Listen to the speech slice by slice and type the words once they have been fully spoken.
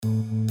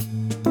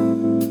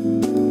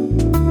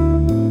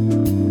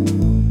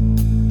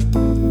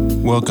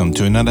Welcome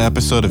to another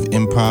episode of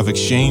Improv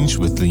Exchange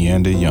with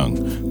Leander Young,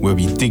 where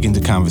we dig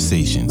into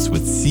conversations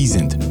with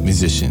seasoned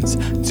musicians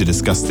to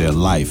discuss their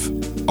life,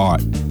 art,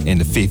 and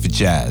the faith of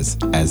jazz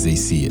as they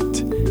see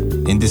it.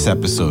 In this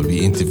episode, we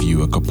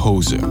interview a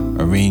composer,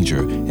 arranger,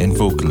 and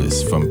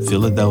vocalist from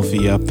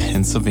Philadelphia,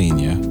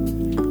 Pennsylvania,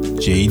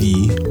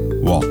 J.D.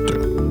 Walter.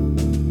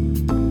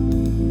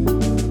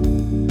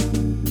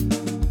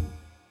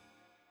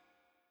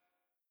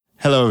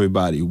 Hello,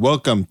 everybody.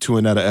 Welcome to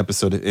another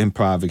episode of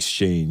Improv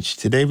Exchange.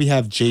 Today we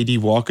have J.D.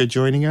 Walker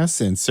joining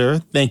us. And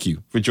sir, thank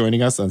you for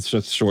joining us on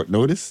such short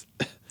notice.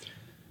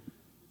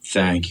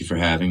 Thank you for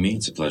having me.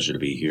 It's a pleasure to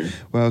be here.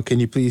 Well, can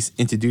you please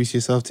introduce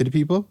yourself to the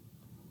people?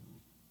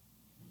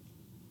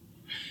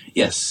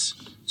 Yes.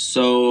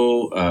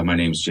 So my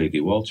name is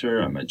J.D. Walter.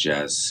 I'm a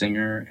jazz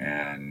singer,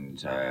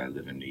 and I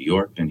live in New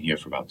York. Been here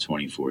for about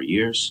 24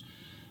 years.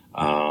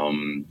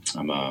 I'm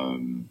a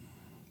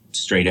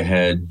straight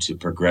ahead to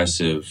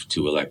progressive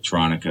to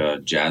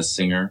electronica jazz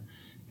singer,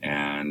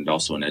 and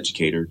also an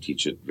educator.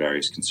 Teach at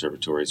various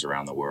conservatories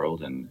around the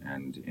world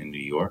and in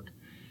New York.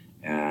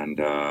 And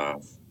I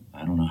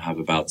don't know, have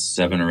about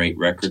 7 or 8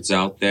 records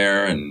out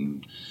there,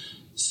 and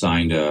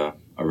signed a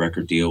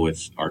record deal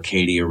with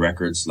Arcadia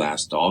Records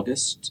last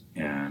August,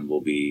 and we'll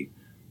be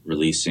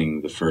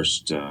releasing the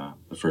first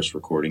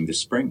recording this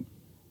spring.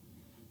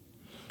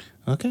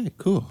 Okay,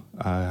 cool.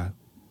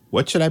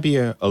 What should I be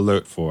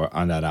alert for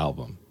on that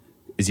album?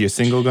 Is your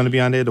single going to be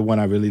on there, the one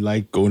I really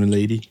like, Golden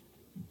Lady?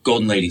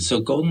 Golden Lady. So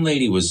Golden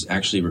Lady was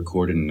actually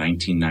recorded in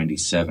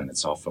 1997.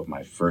 It's off of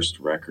my first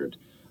record.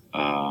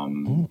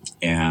 And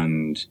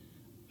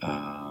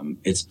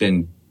it's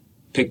been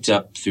picked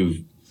up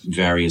through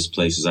various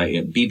places.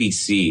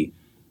 BBC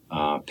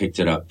picked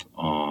it up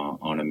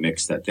on a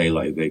mix that they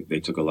like. They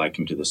took a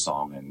liking to the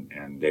song,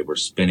 and they were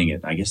spinning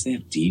it. I guess they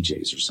have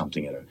DJs or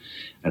something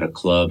at a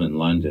club in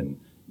London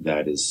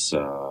that is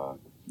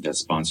that's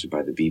sponsored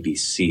by the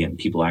BBC, and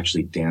people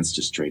actually dance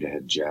to straight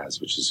ahead jazz,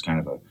 which is kind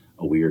of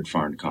a weird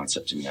foreign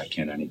concept to me. I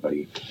can't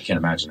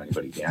imagine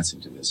anybody dancing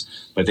to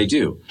this, but they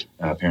do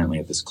apparently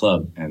at this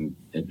club, and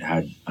it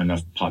had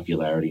enough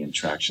popularity and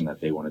traction that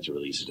they wanted to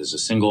release it as a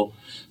single.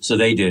 So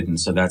they did, and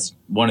so that's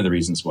one of the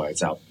reasons why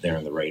it's out there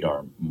on the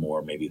radar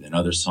more maybe than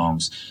other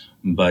songs.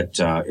 But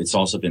it's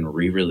also been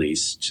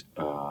re-released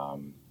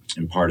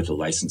in part of the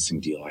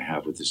licensing deal I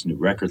have with this new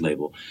record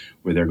label,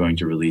 where they're going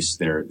to release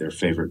their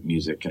favorite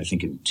music, I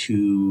think in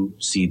 2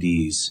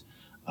 CDs,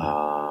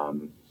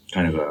 kind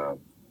of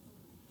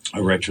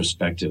a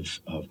retrospective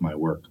of my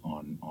work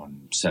on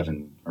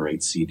 7 or 8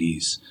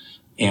 CDs.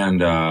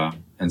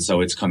 And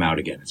so it's come out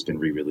again. It's been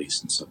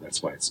re-released. And so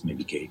that's why it's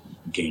maybe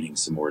gaining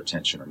some more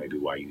attention, or maybe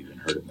why you even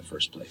heard it in the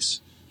first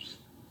place.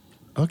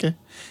 Okay.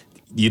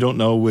 You don't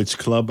know which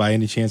club by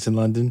any chance in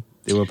London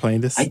they were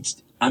playing this?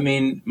 I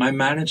mean, my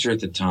manager at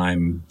the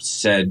time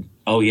said,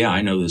 "Oh yeah,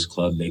 I know this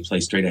club. They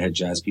play straight ahead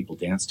jazz. People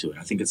dance to it."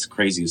 I think it's the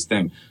craziest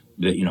thing.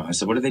 That, I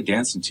said, "What are they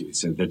dancing to?" He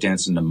said, "They're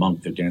dancing to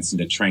Monk. They're dancing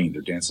to Train.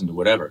 They're dancing to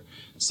whatever."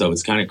 So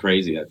it's kind of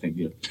crazy. I think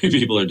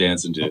people are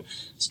dancing to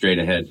straight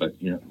ahead, but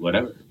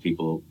whatever.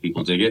 People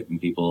dig it, and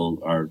people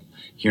are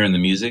hearing the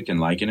music and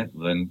liking it.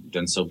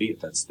 Then so be it.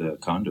 That's the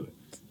conduit.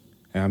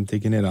 I'm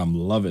digging it. I'm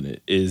loving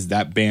it. Is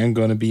that band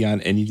going to be on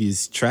any of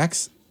these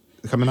tracks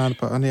coming on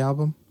the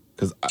album?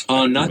 Because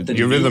not the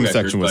your rhythm record,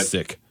 section was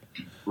sick.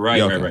 Right,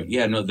 yeah, okay. right.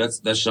 Yeah, no, that's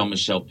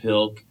Jean-Michel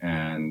Pilk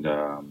and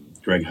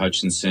Greg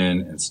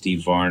Hutchinson and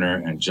Steve Varner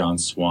and John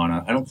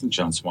Swana. I don't think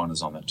John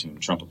Swana's on that tune,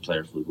 trumpet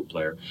player, flute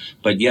player.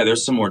 But yeah,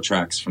 there's some more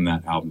tracks from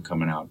that album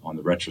coming out on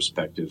the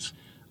retrospective.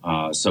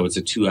 So it's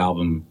a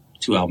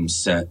 2-album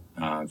set.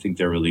 I think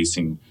they're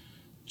releasing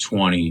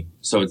 20.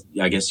 So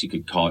I guess you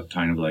could call it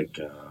kind of like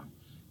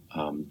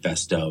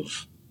best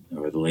of,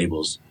 or the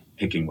labels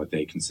picking what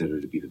they consider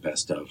to be the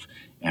best of,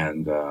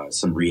 and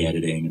some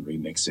re-editing and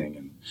remixing,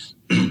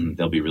 and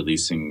they'll be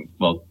releasing,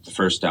 well, the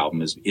first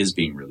album is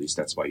being released,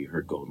 that's why you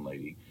heard Golden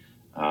Lady,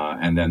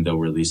 and then they'll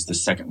release the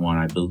second one,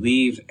 I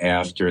believe,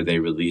 after they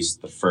release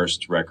the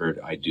first record,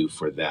 I Do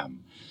For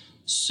Them.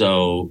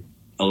 So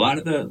a lot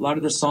of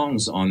the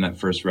songs on that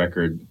first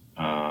record,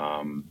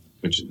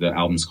 which the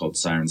album's called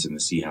Sirens in the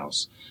Sea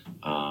House,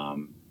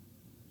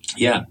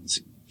 it's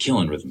a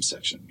killing rhythm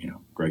section.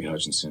 Greg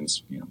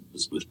Hutchinson's,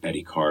 was with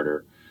Betty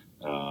Carter,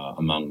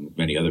 among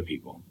many other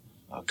people.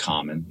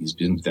 Common, he's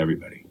been with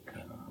everybody,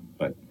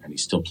 and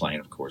he's still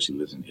playing. Of course, he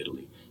lives in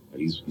Italy, but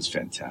he's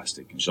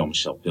fantastic. And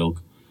Jean-Michel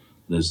Pilk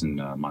lives in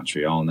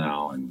Montreal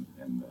now, and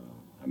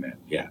I mean,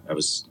 that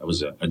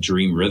was a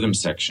dream rhythm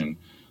section,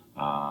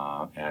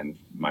 and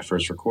my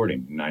first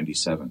recording in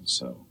 '97.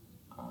 So,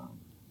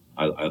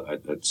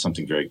 it's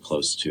something very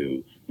close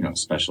to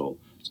special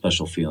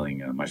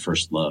feeling. My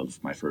first love,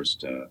 my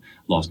first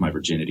lost my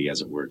virginity,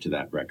 as it were, to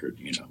that record.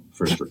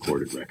 First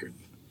recorded record.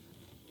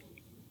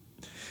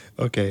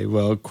 Okay,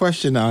 well,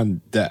 question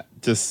on that.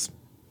 Just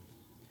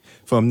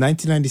from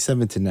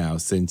 1997 to now,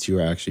 since you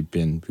actually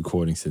been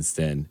recording since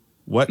then,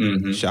 what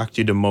shocked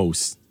you the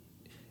most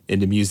in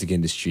the music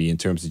industry in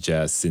terms of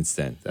jazz since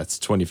then? That's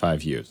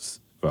 25 years,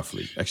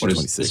 roughly. Actually,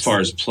 26. As far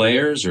as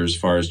players, or as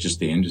far as just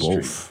the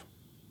industry?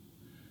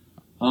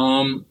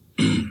 I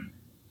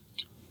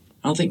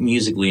don't think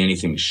musically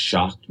anything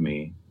shocked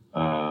me.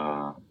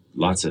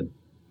 Lots of,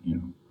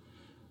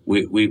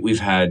 we've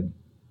had,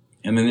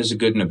 and then there's a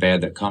good and a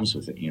bad that comes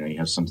with it. You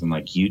have something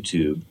like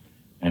YouTube,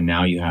 and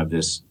now you have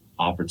this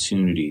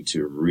opportunity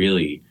to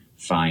really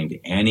find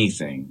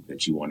anything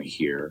that you want to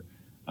hear,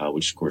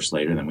 which of course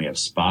later then we have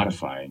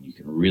Spotify, and you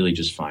can really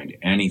just find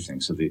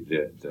anything. So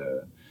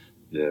the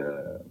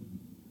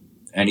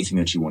anything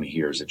that you want to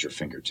hear is at your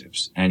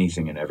fingertips,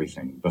 anything and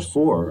everything.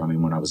 Before,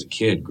 when I was a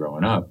kid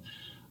growing up,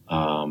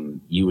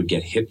 you would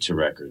get hip to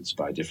records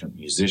by different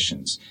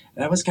musicians.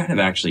 That was kind of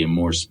actually a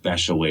more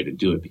special way to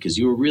do it because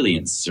you were really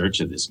in search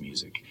of this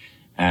music.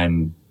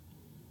 And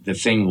the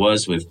thing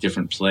was with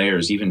different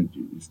players, even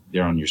if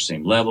they're on your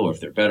same level or if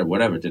they're better,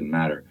 whatever, it didn't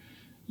matter.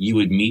 You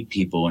would meet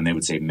people and they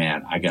would say,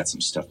 man, I got some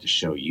stuff to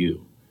show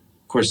you.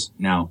 Of course,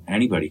 now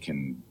anybody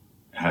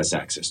has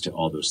access to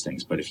all those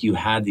things. But if you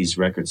had these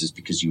records, it's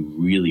because you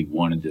really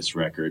wanted this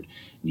record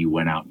and you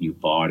went out and you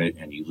bought it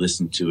and you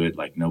listened to it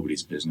like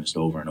nobody's business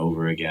over and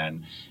over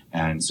again.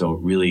 And so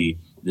really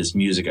this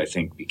music, I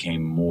think,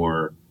 became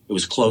it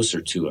was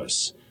closer to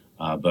us.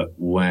 But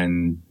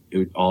when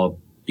it all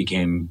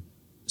became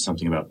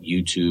something about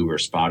YouTube or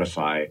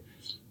Spotify,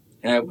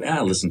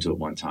 I listened to it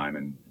one time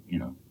and,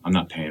 I'm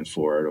not paying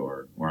for it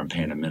or I'm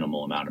paying a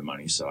minimal amount of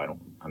money. So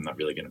I'm not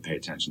really going to pay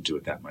attention to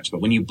it that much.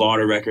 But when you bought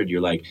a record,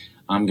 you're like,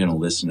 I'm going to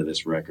listen to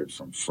this record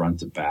from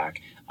front to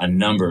back a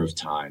number of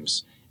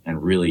times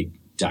and really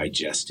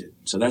digest it.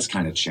 So that's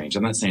kind of changed.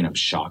 I'm not saying I'm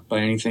shocked by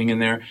anything in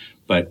there,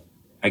 but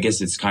I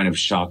guess it's kind of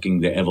shocking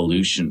the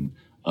evolution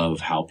of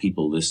how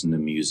people listen to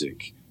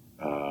music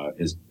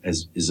is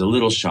a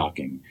little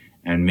shocking,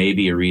 and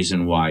maybe a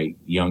reason why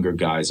younger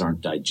guys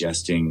aren't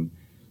digesting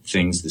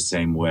things the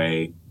same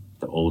way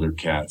the older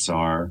cats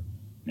are.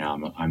 Now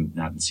I'm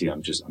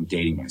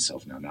dating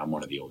myself now. Now I'm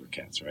one of the older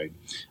cats, right?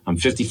 I'm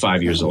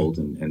 55 years old.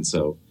 And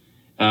so,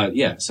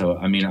 so,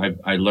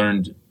 I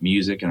learned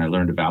music and I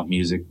learned about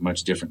music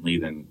much differently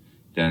than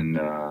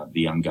the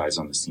young guys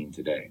on the scene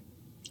today.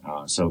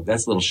 So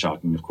that's a little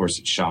shocking. Of course,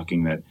 it's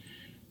shocking that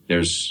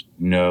there's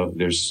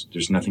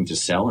nothing to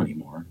sell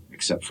anymore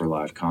except for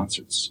live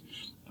concerts.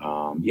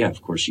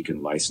 Of course you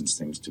can license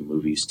things to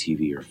movies,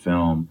 TV, or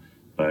film,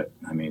 but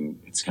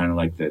it's kind of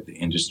like the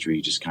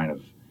industry just kind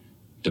of,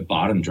 the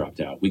bottom dropped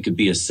out. We could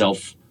be a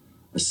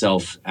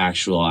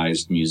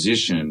self-actualized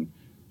musician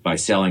by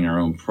selling our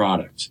own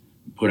product,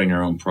 putting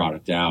our own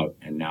product out,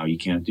 and now you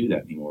can't do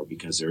that anymore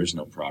because there is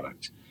no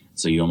product.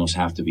 So you almost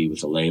have to be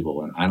with a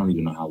label, and I don't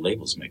even know how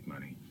labels make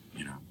money.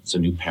 It's a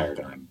new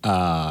paradigm.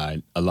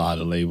 A lot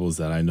of labels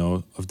that I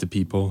know of the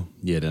people,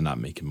 they're not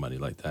making money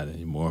like that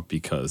anymore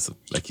because,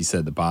 like you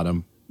said, the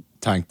bottom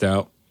tanked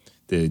out.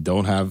 They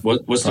don't have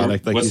what's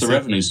the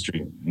revenue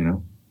stream?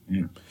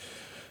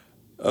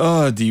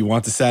 Do you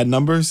want the sad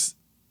numbers?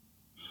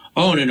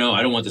 Oh no,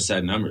 I don't want the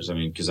sad numbers.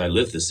 Because I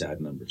live the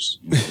sad numbers.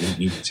 You don't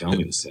need to tell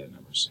me the sad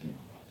numbers.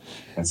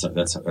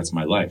 That's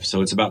my life.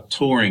 So it's about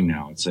touring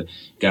now. It's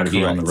got to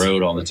be on the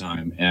road all the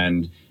time,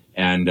 and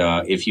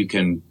if you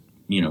can,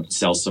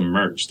 sell some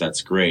merch,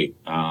 that's great.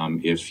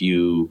 If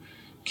you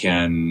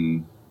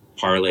can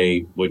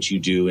parlay what you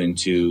do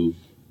into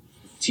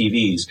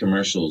TVs,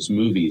 commercials,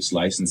 movies,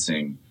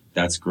 licensing,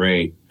 that's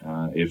great.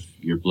 If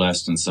you're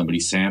blessed and somebody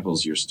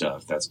samples your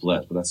stuff, that's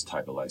blessed. But that's a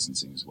type of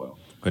licensing as well.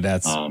 But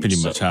that's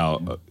pretty much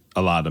how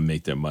a lot of them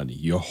make their money.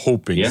 You're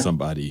hoping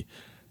somebody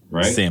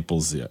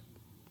samples it.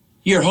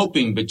 You're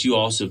hoping, but you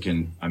also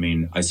can,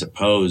 I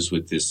suppose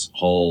with this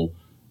whole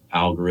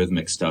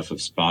algorithmic stuff of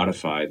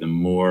Spotify, the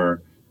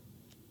more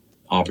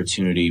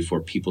opportunity for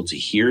people to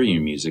hear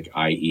your music,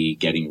 i.e.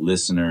 getting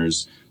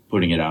listeners,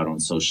 putting it out on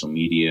social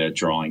media,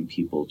 drawing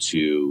people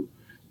to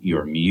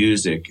your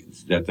music,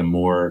 that the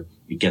more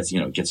it gets,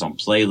 it gets on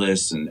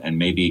playlists and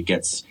maybe it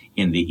gets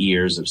in the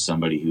ears of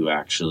somebody who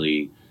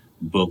actually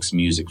books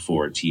music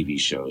for TV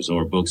shows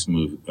or books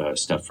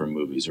stuff for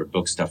movies or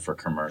books stuff for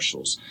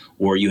commercials.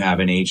 Or you have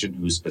an agent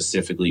who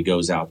specifically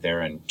goes out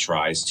there and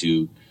tries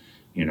to,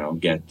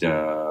 get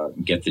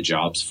the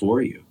jobs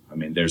for you.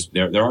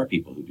 There are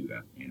people who do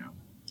that,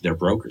 They're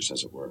brokers,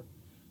 as it were.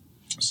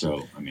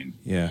 So,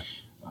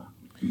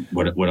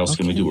 what else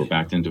can we do? We're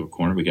backed into a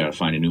corner. We got to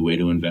find a new way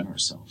to invent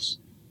ourselves.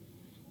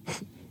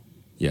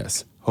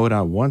 Yes. Hold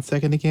on 1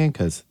 second again,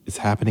 because it's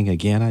happening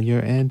again on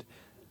your end.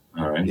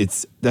 All right.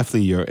 It's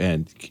definitely your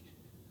end.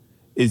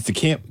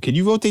 Can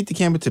you rotate the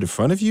camera to the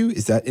front of you?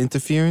 Is that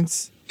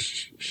interference?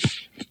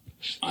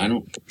 I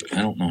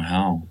don't know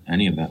how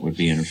any of that would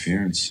be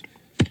interference.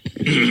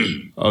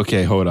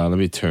 Okay, hold on. Let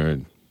me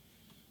turn.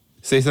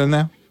 Say something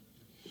now.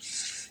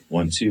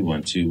 1 2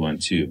 1 2 1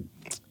 2.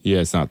 Yeah,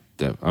 it's not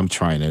that. I'm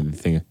trying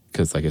anything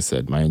because, like I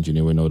said, my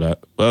engineer would know that.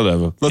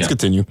 Whatever. Let's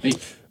continue. Hey,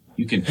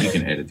 you can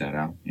edit that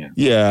out. Yeah.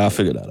 Yeah, I'll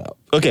figure that out.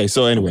 Okay.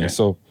 So anyway,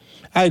 so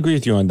I agree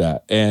with you on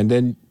that. And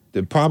then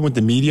the problem with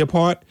the media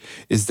part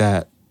is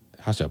that,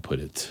 how should I put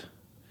it?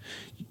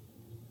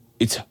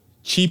 It's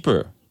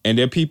cheaper, and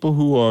there are people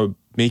who are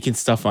making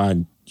stuff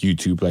on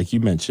YouTube, like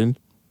you mentioned,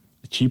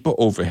 cheaper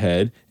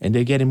overhead, and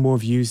they're getting more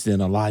views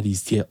than a lot of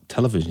these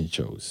television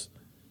shows.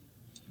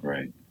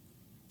 Right.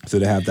 So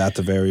they have that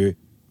to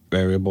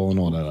variable and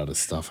all that other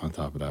stuff on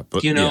top of that.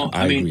 But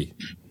I mean, agree.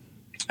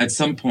 At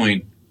some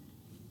point,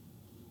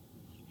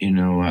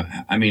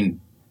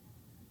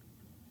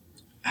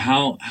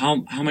 how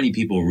many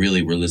people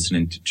really were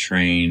listening to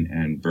Train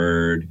and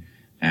Bird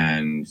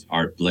and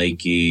Art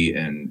Blakey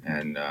and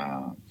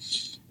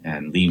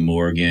Lee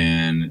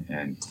Morgan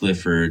and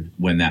Clifford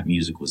when that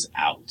music was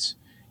out?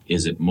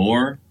 Is it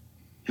more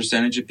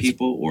percentage of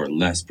people or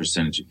less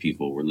percentage of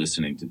people were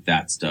listening to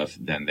that stuff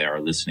than they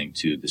are listening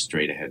to the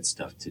straight ahead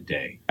stuff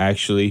today?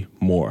 Actually,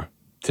 more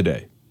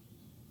today.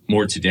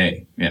 More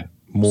today, yeah.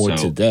 More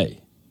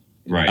today.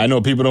 Right. I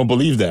know people don't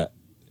believe that.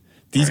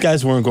 These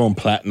guys weren't going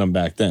platinum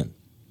back then.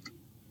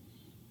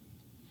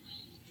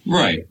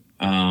 Right.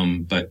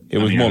 But it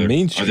was more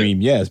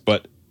mainstream, yes,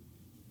 but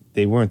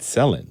they weren't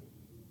selling.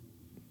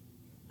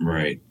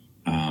 Right.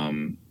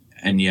 And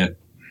yet,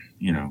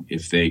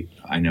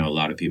 I know a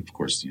lot of people, of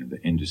course, the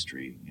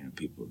industry,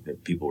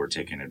 people were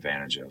taking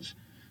advantage of.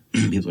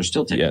 People are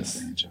still taking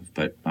advantage of.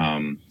 But,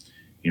 at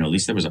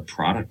least there was a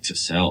product to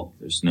sell.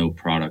 There's no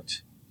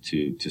product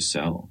to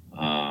sell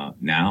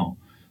now.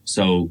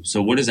 So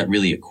what does that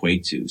really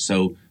equate to?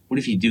 So what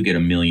if you do get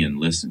 1 million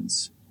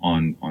listens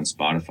on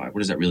Spotify? What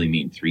does that really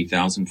mean?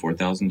 $3,000,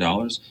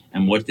 $4,000?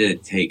 And what did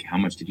it take? How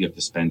much did you have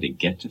to spend to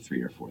get to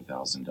 $3,000 or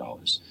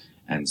 $4,000?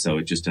 And so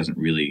it just doesn't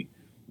really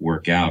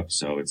work out.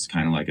 So it's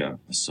kind of like a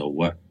so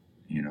what,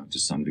 to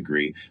some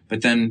degree.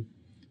 But then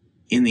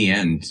in the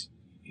end,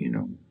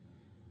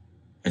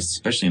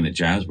 especially in the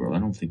jazz world, I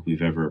don't think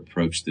we've ever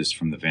approached this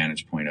from the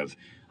vantage point of,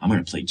 I'm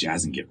going to play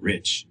jazz and get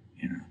rich,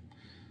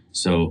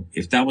 So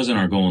if that wasn't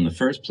our goal in the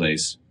first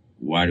place,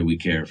 why do we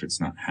care if it's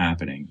not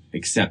happening?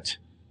 Except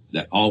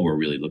that all we're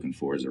really looking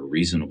for is a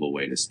reasonable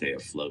way to stay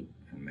afloat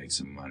and make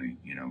some money,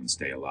 and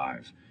stay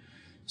alive.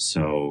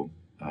 So,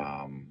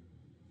 I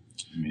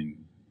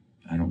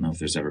don't know if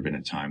there's ever been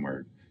a time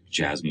where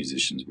jazz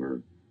musicians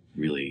were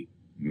really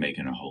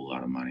making a whole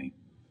lot of money.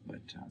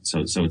 But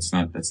so that's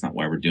not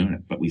why we're doing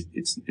it. But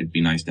it'd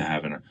be nice to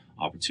have an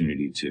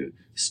opportunity to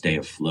stay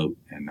afloat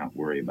and not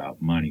worry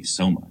about money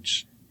so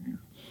much.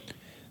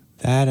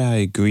 That I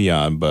agree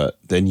on, but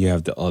then you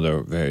have the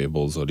other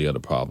variables or the other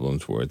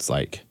problems where it's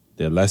like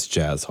there are less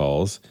jazz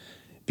halls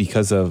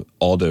because of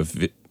all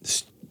the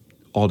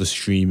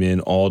streaming,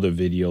 all the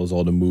videos,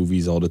 all the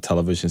movies, all the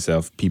television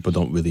stuff. People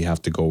don't really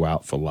have to go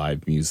out for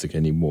live music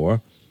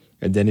anymore.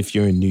 And then if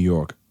you're in New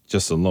York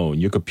just alone,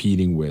 you're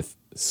competing with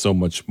so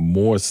much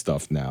more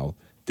stuff now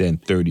than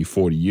 30,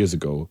 40 years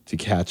ago to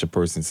catch a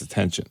person's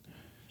attention.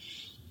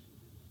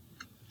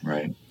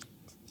 Right.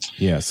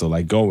 Yeah, so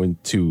like going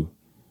to,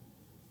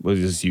 we'll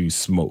just use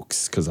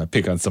Smokes because I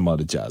pick on some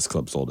other jazz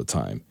clubs all the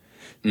time.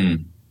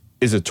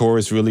 Is a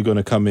tourist really going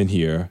to come in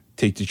here,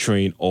 take the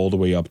train all the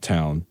way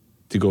uptown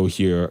to go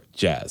hear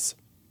jazz?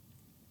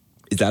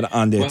 Is that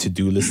on their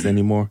to-do list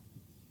anymore?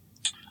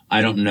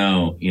 I don't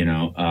know.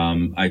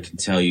 I can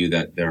tell you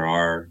that there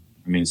are,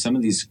 some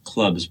of these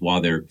clubs,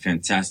 while they're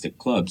fantastic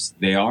clubs,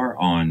 they are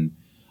on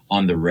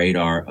the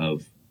radar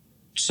of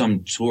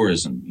some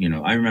tourism.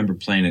 I remember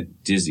playing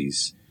at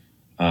Dizzy's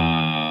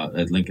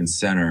at Lincoln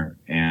Center,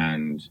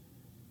 and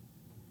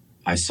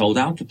I sold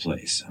out the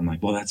place. I'm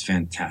like, well, that's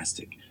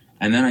fantastic.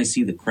 And then I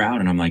see the crowd,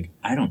 and I'm like,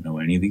 I don't know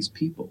any of these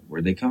people.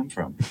 Where'd they come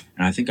from?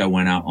 And I think I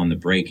went out on the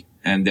break,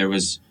 and there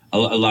was a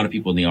lot of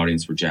people in the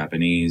audience were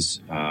Japanese.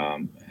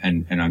 And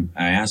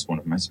I asked one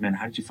of them, I said, man,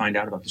 how did you find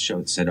out about the show?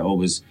 It said, it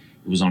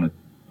was on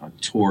a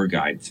tour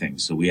guide thing.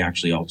 So we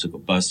actually all took a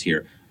bus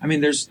here.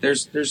 There's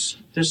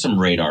some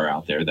radar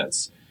out there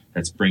that's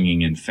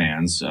bringing in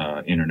fans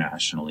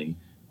internationally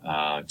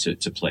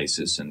to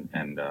places.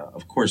 And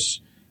of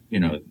course,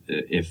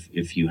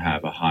 if you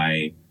have a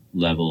high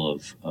level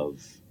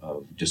of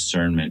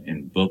discernment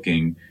in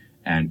booking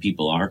and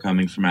people are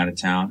coming from out of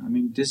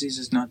town, Dizzy's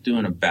is not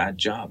doing a bad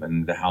job,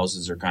 and the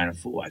houses are kind of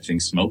full. I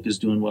think Smoke is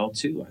doing well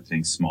too. I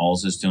think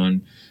Smalls is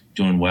doing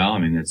well.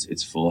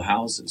 It's full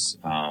houses.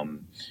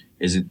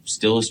 Is it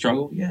still a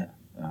struggle? Yeah.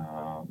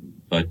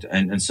 But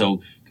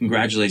so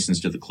congratulations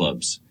to the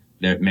clubs.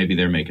 Maybe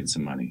they're making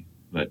some money,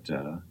 but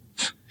I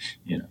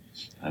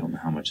don't know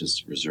how much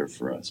is reserved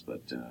for us,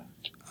 but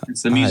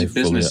it's the music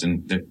business,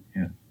 and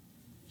yeah.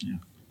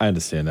 I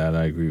understand that, and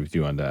I agree with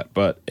you on that.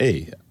 But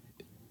hey,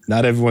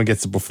 not everyone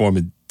gets to perform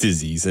at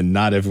Dizzy's, and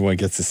not everyone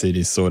gets to say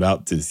they sold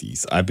out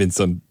Dizzy's. I've been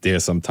there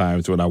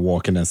sometimes when I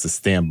walk in as a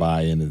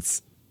standby and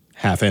it's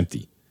half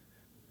empty.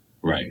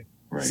 Right.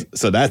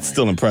 So that's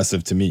still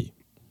impressive to me.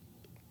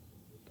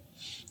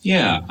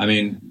 Yeah,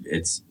 I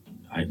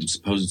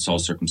suppose it's all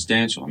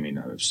circumstantial.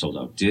 I've sold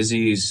out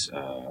Dizzy's,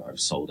 I've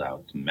sold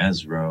out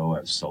Mesro,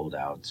 I've sold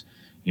out,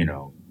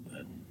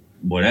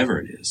 whatever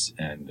it is,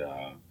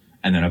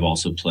 and then I've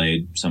also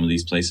played some of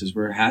these places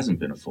where it hasn't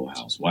been a full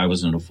house. Why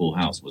wasn't it a full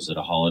house? Was it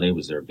a holiday?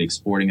 Was there a big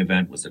sporting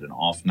event? Was it an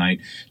off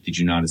night? Did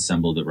you not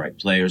assemble the right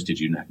players? Did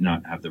you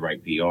not have the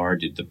right PR?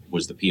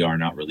 Was the PR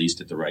not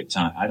released at the right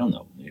time? I don't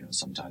know,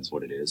 sometimes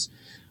what it is.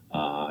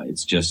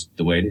 It's just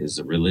the way it is.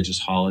 A religious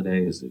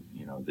holiday? Is it,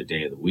 the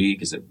day of the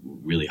week? Is it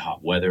really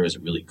hot weather? Is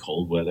it really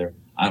cold weather?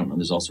 I don't know.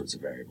 There's all sorts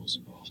of variables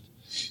involved.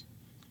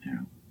 You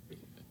know.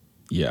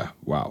 Yeah.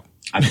 Wow.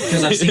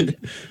 Because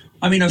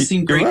I've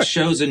seen great right.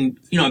 shows, and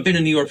I've been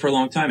in New York for a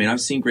long time, and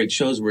I've seen great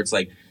shows where it's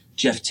like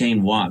Jeff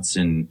Tain Watts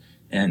and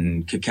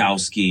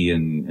Kukowski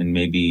and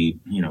maybe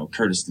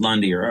Curtis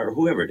Lundy or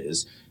whoever it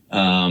is,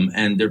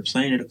 and they're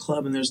playing at a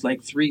club and there's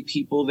like 3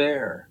 people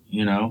there,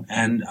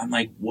 and I'm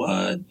like,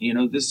 what?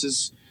 This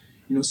is,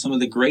 some of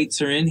the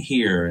greats are in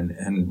here,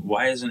 and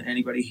why isn't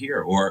anybody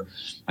here? Or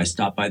I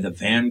stopped by the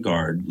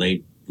Vanguard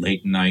late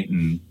night,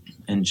 and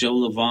Joe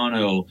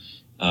Lovano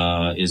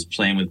is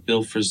playing with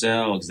Bill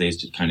Frisell, because they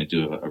used to kind of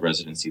do a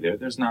residency there.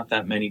 There's not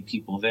that many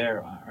people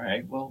there. All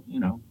right, well,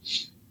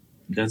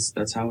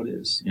 that's how it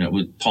is.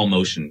 With Paul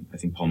Motion, I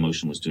think Paul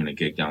Motion was doing a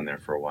gig down there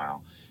for a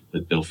while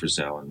with Bill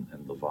Frisell and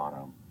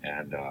Lovano.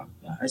 And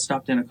I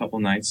stopped in a couple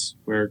nights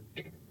where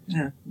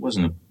it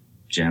wasn't a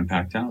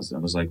jam-packed house. I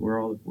was like, where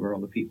are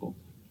all the people?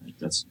 It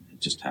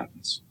just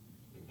happens.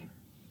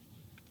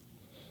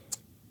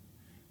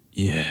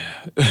 Yeah.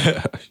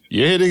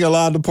 You're hitting a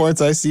lot of the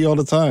points I see all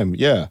the time.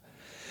 Yeah.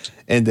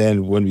 And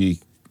then when we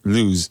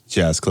lose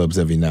jazz clubs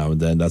every now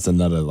and then, that's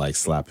another like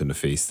slap in the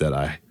face that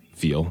I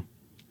feel.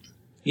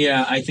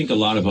 Yeah, I think a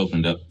lot have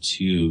opened up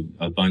to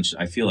a bunch.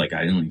 I feel like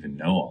I don't even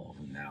know all of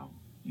them now,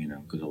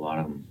 because a lot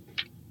of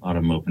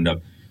them opened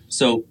up.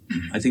 So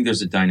I think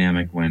there's a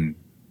dynamic when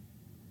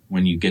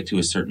you get to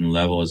a certain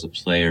level as a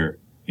player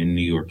in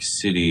New York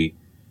City,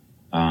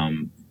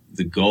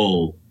 the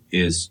goal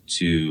is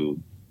to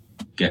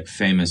get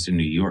famous in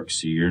New York.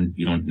 So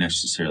you don't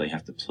necessarily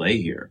have to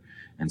play here.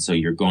 And so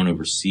you're going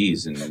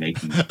overseas and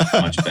making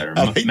much better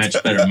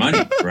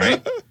money,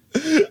 right?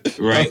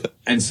 Right.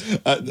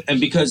 And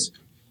because,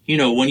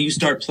 when you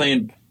start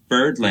playing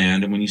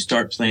Birdland, and when you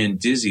start playing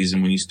Dizzy's,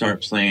 and when you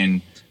start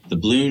playing the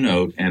Blue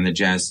Note and the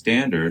Jazz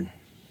Standard,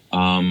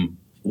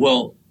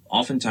 well,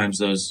 oftentimes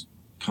those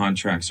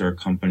contracts are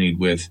accompanied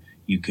with,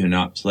 you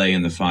cannot play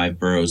in the 5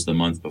 boroughs the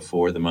month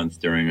before, the month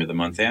during, or the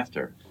month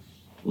after.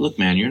 Look,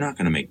 man, you're not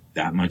going to make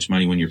that much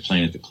money when you're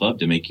playing at the club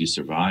to make you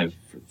survive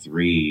for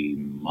 3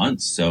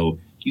 months. So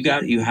you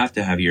have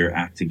to have your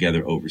act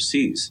together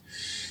overseas.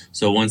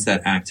 So once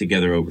that act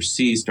together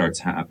overseas starts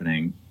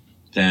happening,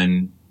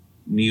 then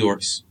New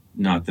York's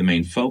not the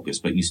main focus,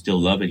 but you still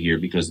love it here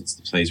because it's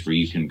the place where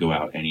you can go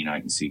out any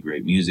night and see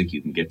great music.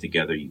 You can get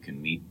together. You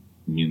can meet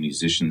new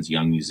musicians,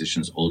 young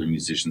musicians, older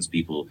musicians,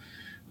 people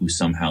who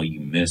somehow you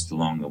missed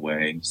along the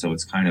way. So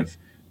it's kind of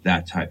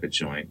that type of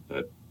joint.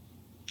 But,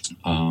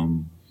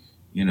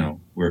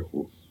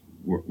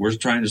 we're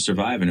trying to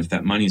survive. And if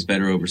that money's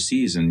better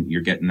overseas and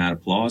you're getting that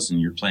applause and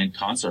you're playing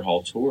concert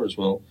hall tours,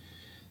 well,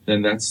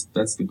 then that's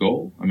the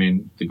goal. I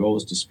mean, the goal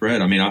is to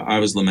spread. I mean, I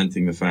was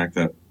lamenting the fact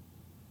that,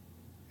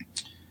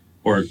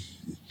 or,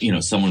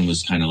 someone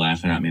was kind of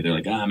laughing at me. They're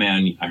like,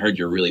 man, I heard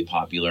you're really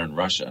popular in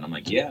Russia. And I'm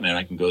like, yeah, man,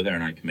 I can go there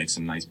and I can make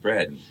some nice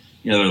bread. And,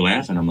 they're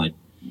laughing. I'm like,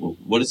 well,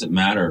 what does it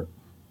matter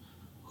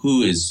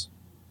who's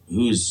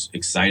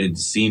excited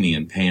to see me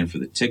and paying for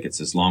the tickets,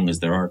 as long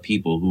as there are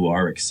people who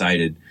are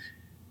excited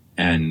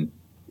and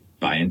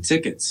buying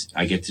tickets?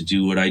 I get to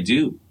do what I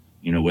do,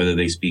 whether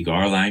they speak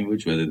our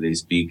language, whether they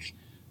speak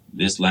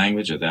this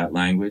language or that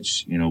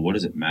language, what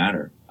does it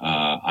matter?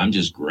 I'm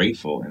just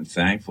grateful and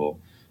thankful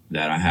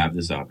that I have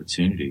this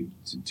opportunity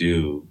to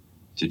do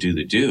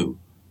the do,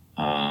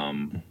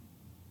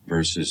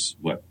 versus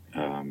what,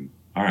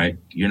 all right,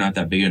 you're not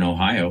that big in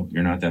Ohio.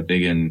 You're not that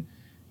big in,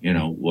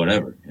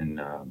 whatever,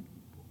 in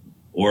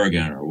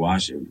Oregon or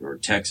Washington or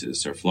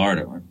Texas or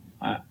Florida.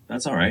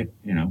 That's all right.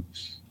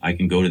 I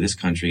can go to this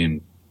country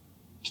and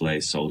play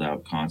sold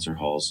out concert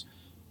halls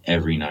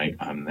every night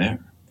I'm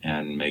there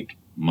and make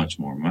much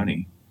more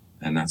money.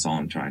 And that's all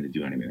I'm trying to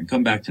do anyway. And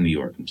come back to New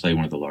York and play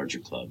one of the larger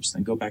clubs.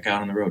 Then go back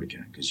out on the road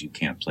again, because you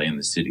can't play in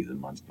the city the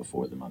month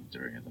before, the month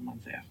during, or the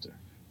month after.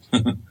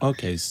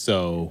 Okay,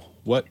 so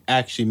what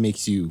actually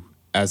makes you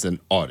as an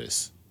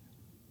artist?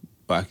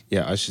 But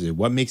yeah, I should say,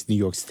 what makes New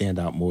York stand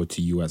out more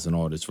to you as an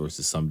artist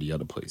versus some of the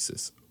other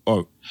places?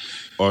 Or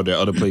are there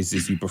other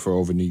places you prefer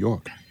over New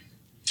York?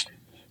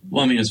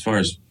 Well, I mean, as far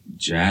as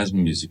jazz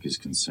music is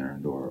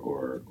concerned,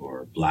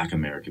 or Black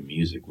American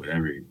music,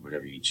 whatever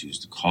you choose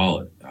to call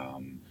it,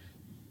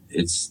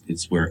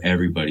 it's where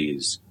everybody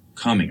is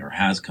coming or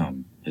has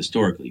come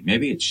historically.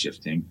 Maybe it's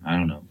shifting, I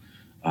don't know,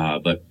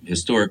 but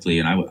historically,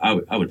 and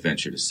I would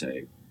venture to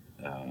say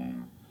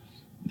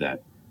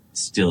that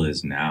still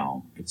is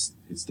now. It's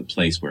the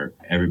place where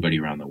everybody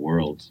around the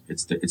world.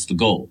 It's the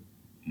goal,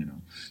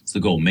 It's the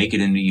goal. Make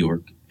it in New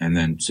York, and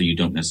then so you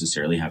don't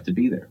necessarily have to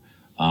be there.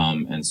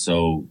 And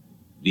so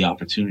the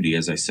opportunity,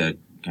 as I said,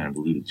 kind of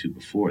alluded to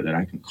before, that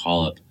I can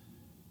call up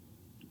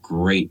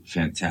great,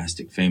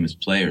 fantastic, famous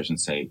players and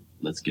say,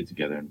 let's get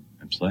together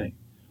and play,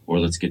 or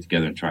let's get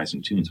together and try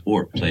some tunes,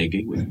 or play a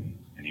gig with me,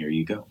 and here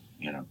you go,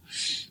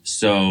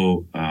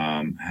 So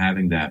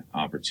having that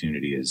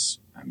opportunity is,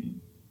 I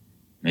mean,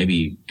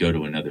 maybe go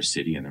to another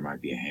city and there might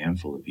be a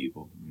handful of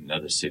people,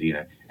 another city,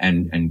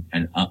 and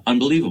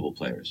unbelievable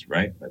players,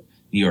 right? But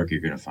New York,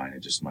 you're going to find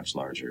it just much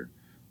larger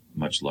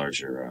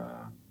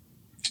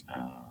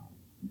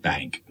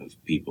bank of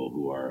people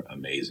who are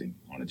amazing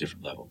on a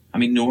different level. I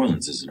mean, New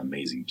Orleans is an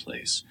amazing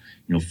place.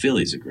 You know,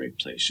 Philly's a great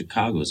place.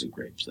 Chicago's a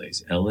great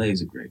place.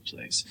 LA's a great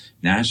place.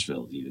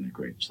 Nashville's even a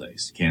great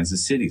place.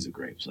 Kansas City's a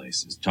great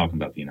place. It's talking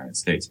about the United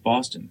States.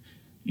 Boston,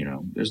 you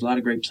know, there's a lot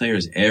of great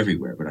players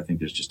everywhere, but I think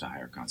there's just a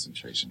higher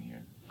concentration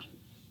here.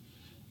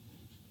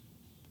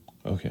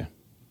 Okay.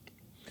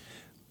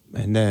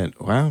 And then,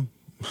 wow.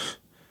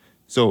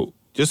 So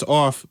just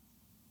off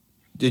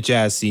the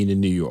jazz scene in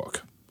New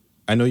York.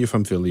 I know you're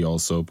from Philly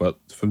also, but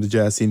from the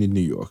jazz scene in New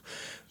York.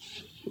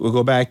 We'll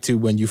go back to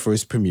when you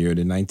first premiered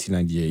in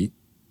 1998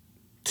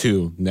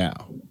 to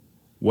now.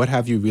 What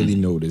have you really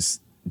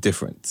noticed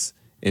difference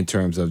in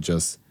terms of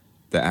just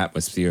the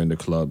atmosphere in the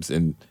clubs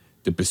and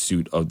the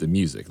pursuit of the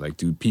music? Like,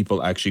 do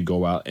people actually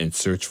go out and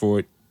search for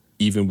it,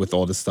 even with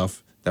all the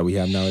stuff that we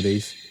have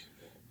nowadays?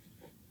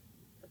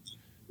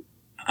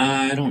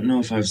 I don't know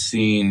if I've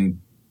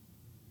seen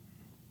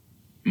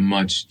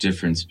much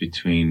difference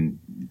between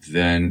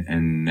then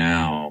and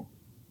now.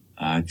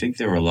 I think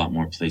there were a lot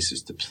more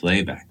places to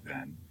play back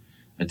then.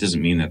 That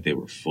doesn't mean that they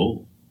were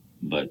full,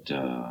 but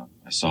I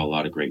saw a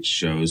lot of great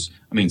shows.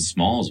 I mean,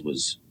 Smalls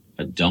was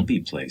a dumpy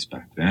place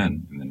back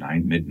then in the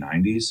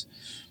mid-90s,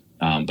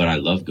 but I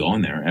loved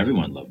going there.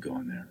 Everyone loved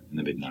going there in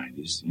the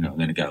mid-90s. You know,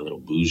 then it got a little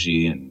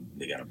bougie, and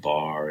they got a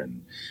bar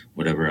and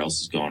whatever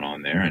else is going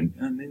on there. And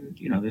then,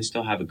 you know, they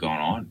still have it going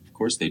on. Of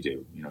course they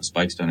do. You know,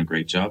 Spike's done a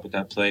great job at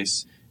that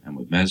place, and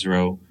with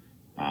Mesro.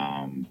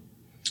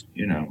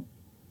 You know,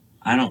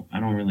 I don't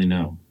really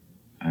know.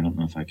 I don't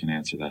know if I can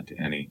answer that to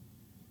any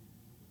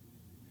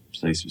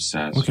place of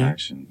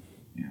satisfaction.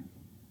 Okay. Yeah.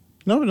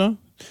 No.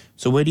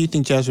 So where do you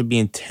think jazz would be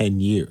in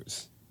 10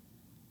 years?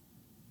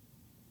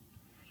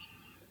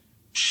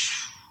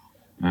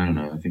 I don't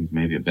know. I think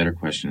maybe a better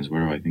question is,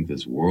 where do I think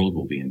this world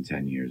will be in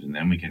 10 years? And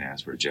then we can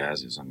ask where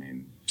jazz is. I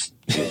mean,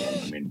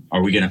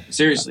 are we going to,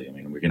 seriously, I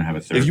mean, we're going to have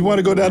a third. If you want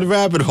to go down the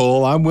rabbit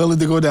hole, I'm willing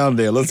to go down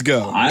there. Let's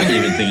go. I don't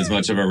even think it's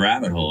much of a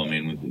rabbit hole. I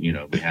mean, you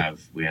know, we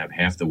have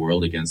half the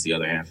world against the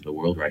other half of the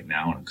world right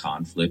now in a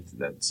conflict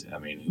that's, I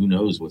mean, who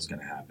knows what's going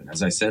to happen?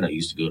 As I said, I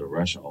used to go to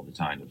Russia all the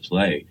time to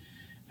play,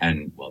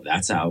 and well,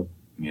 that's out,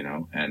 you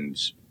know, and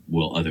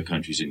will other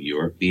countries in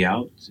Europe be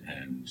out?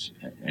 And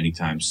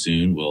anytime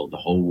soon, will the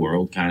whole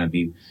world kind of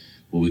be,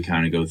 will we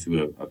kind of go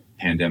through a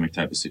pandemic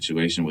type of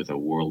situation with a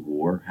world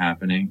war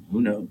happening?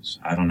 Who knows?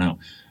 I don't know.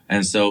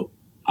 And so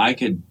I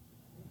could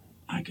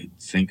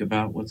think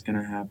about what's going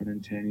to happen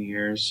in 10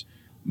 years,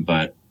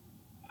 but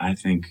I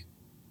think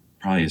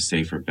probably a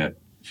safer bet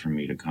for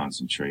me to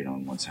concentrate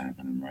on what's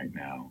happening right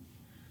now,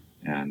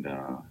 and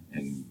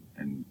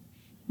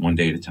one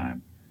day at a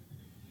time.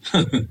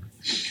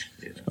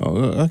 Yeah.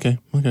 Oh, okay.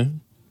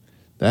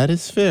 That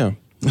is fair.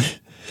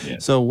 Yeah.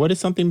 So what is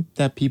something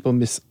that people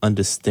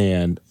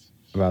misunderstand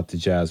about the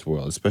jazz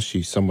world,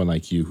 especially someone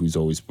like you who's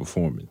always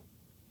performing?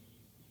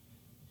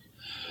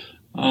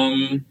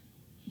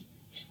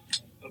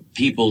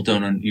 People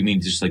don't, you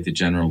mean just like the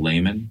general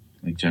layman,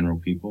 like general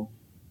people?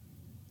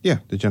 Yeah,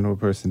 the general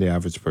person, the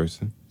average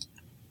person.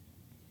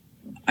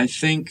 I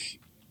think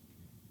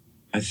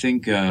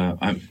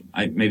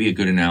maybe a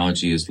good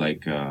analogy is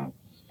like,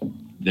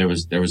 there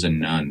was a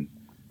nun,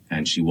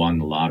 and she won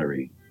the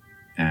lottery,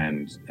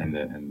 and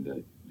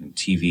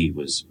TV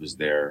was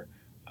there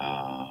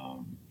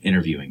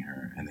interviewing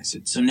her, and they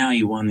said, "So now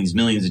you won these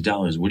millions of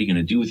dollars. What are you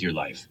going to do with your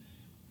life?"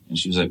 And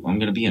she was like, "Well, I'm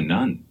going to be a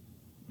nun."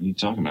 What are you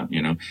talking about?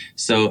 You know.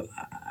 So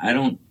I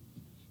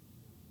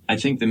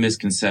think the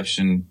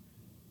misconception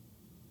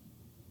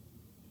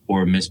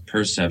or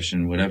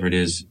misperception, whatever it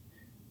is,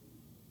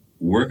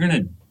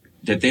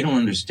 that they don't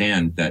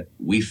understand that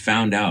we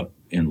found out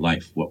in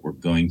life what we're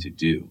going to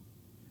do.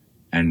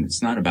 And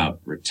it's not about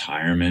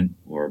retirement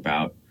or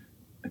about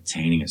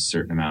attaining a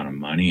certain amount of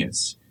money.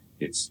 It's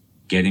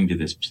getting to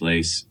this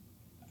place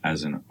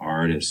as an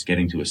artist,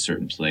 getting to a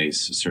certain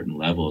place, a certain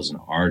level as an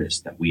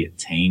artist that we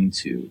attain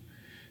to,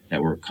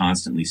 that we're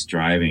constantly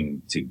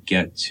striving to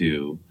get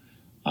to,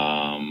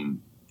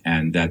 and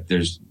that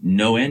there's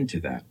no end to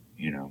that.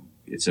 You know,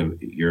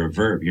 you're a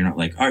verb. You're not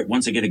like, all right,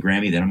 once I get a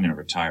Grammy, then I'm going to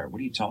retire.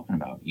 What are you talking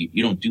about?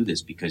 You don't do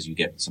this because you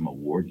get some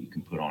award you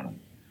can put on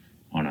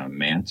a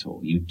mantle.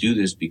 You do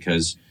this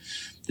because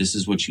this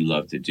is what you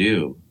love to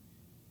do.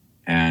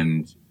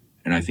 And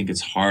I think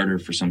it's harder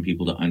for some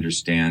people to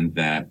understand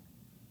that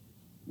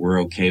we're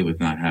okay with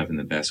not having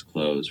the best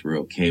clothes. We're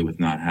okay with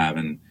not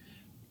having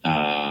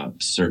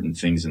certain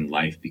things in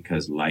life,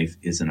 because life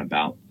isn't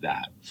about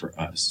that for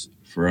us.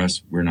 For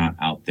us, we're not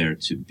out there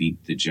to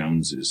beat the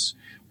Joneses.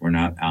 We're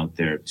not out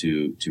there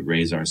to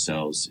raise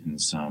ourselves in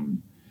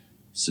some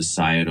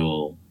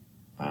societal,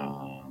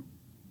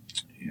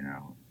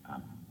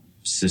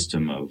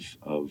 system of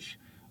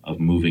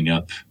moving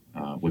up.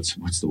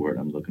 What's the word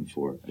I'm looking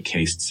for? A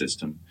caste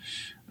system.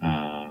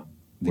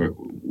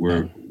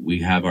 We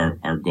have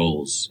our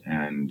goals,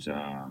 and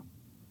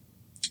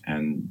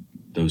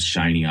those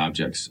shiny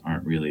objects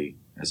aren't really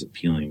as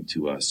appealing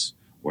to us,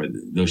 or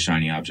those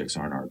shiny objects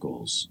aren't our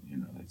goals. You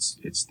know,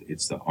 it's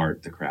the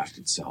art, the craft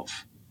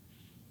itself.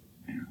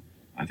 Yeah.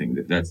 I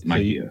think that might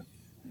be a.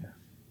 Yeah.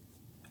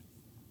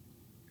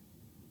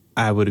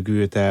 I would agree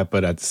with that,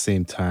 but at the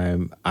same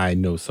time, I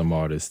know some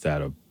artists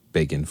that are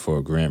begging for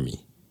a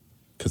Grammy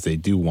because they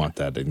do want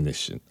that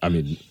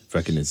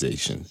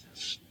recognition.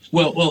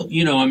 Well,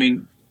 I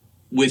mean,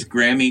 with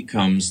Grammy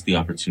comes the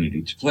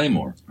opportunity to play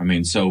more. I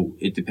mean, so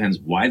it depends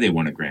why they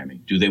want a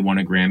Grammy. Do they want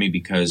a Grammy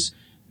because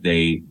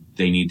they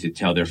need to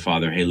tell their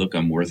father, hey, look,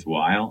 I'm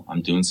worthwhile.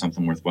 I'm doing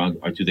something worthwhile.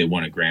 Or do they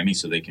want a Grammy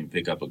so they can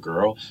pick up a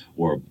girl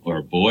or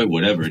a boy,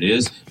 whatever it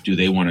is? Do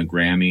they want a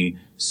Grammy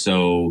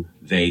so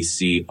they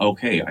see,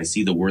 okay, I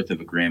see the worth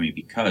of a Grammy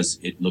because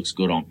it looks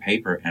good on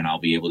paper and I'll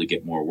be able to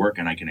get more work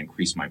and I can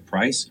increase my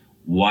price?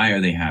 Why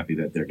are they happy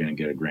that they're going to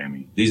get a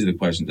Grammy? These are the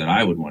questions that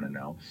I would want to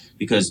know.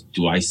 Because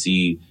do I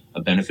see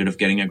a benefit of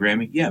getting a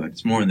Grammy? Yeah, but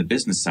it's more on the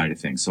business side of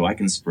things. So I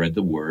can spread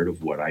the word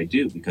of what I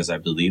do because I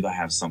believe I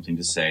have something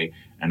to say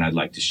and I'd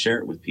like to share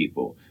it with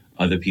people.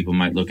 Other people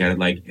might look at it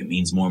like it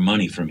means more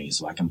money for me,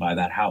 so I can buy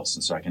that house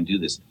and so I can do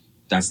this.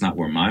 That's not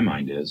where my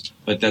mind is,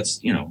 but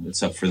that's,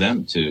 it's up for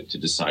them to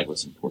decide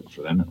what's important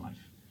for them in life.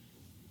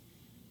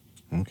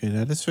 Okay,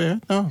 that is fair.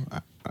 No,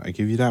 I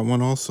give you that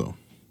one also.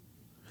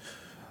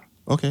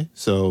 Okay,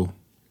 so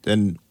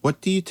then what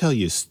do you tell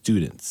your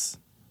students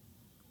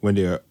when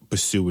they're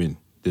pursuing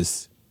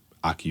this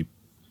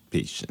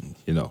occupation,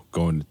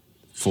 going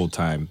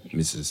full-time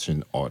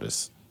musician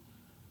artist?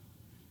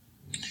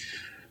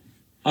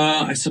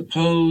 I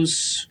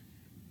suppose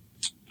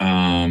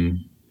I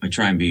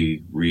try and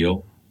be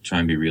real, try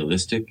and be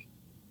realistic.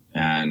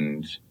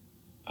 And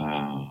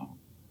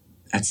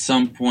at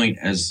some point,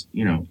 as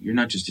you're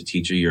not just a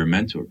teacher, you're a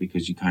mentor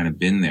because you kind of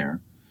been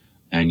there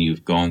and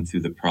you've gone through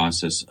the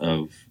process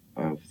of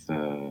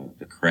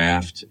the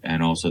craft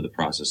and also the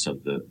process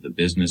of the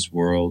business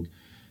world.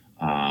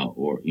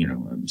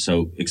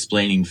 So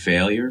explaining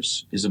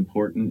failures is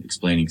important,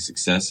 explaining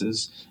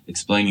successes,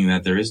 explaining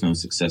that there is no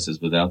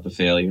successes without the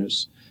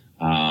failures,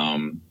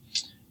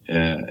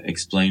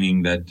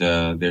 explaining that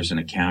there's an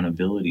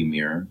accountability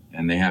mirror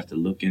and they have to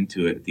look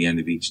into it at the end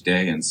of each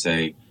day and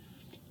say,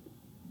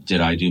 did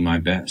I do my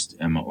best?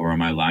 Or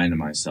am I lying to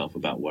myself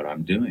about what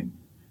I'm doing?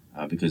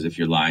 Because if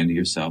you're lying to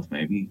yourself,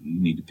 maybe you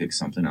need to pick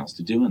something else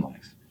to do in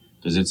life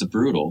because it's a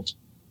brutal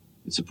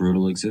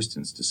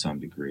existence to some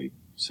degree.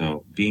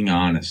 So being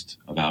honest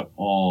about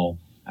all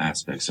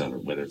aspects of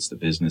it, whether it's the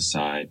business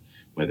side,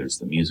 whether it's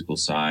the musical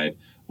side,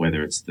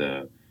 whether it's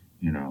the,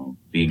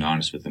 being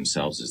honest with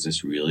themselves, is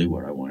this really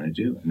what I want to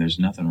do? And there's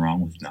nothing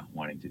wrong with not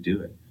wanting to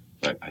do it.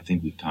 But I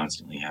think we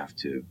constantly have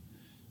to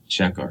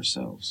check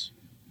ourselves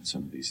in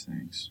some of these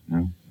things.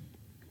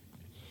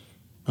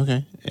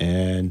 Okay.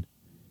 And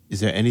is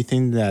there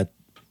anything that...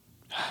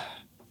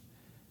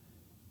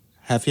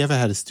 Have you ever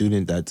had a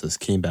student that just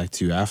came back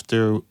to you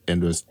after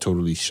and was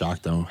totally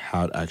shocked on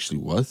how it actually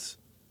was?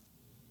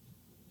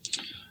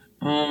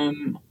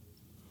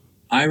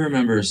 I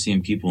remember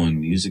seeing people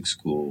in music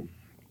school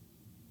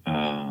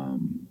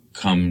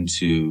come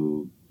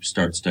to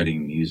start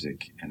studying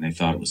music, and they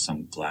thought it was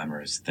some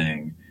glamorous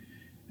thing,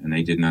 and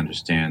they didn't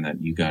understand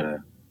that you gotta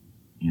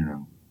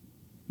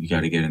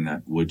get in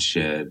that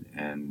woodshed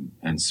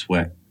and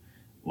sweat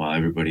while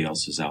everybody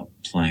else is out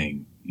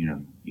playing.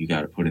 You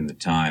got to put in the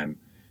time.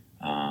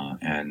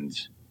 And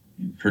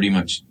pretty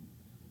much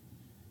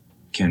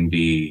can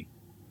be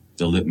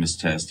the litmus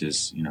test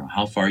is,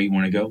 how far you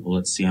want to go. Well,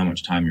 let's see how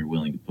much time you're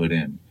willing to put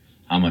in,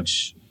 how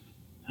much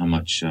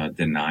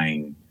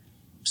denying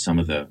some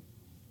of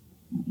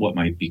what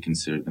might be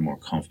considered the more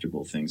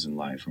comfortable things in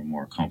life or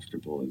more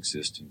comfortable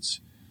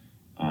existence.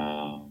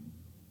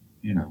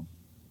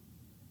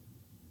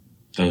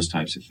 Those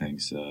types of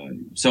things.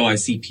 So I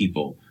see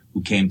people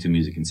who came to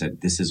music and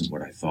said, this isn't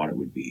what I thought it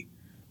would be.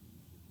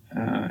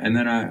 And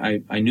then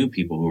I knew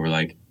people who were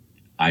like,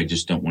 I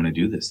just don't want to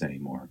do this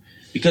anymore.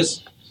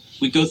 Because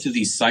we go through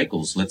these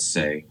cycles, let's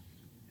say,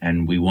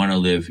 and we want to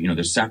live,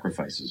 there's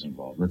sacrifices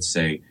involved. Let's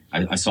say,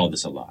 I saw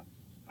this a lot.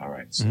 All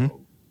right,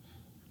 so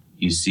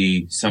you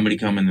see somebody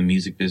come in the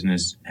music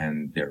business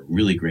and they're a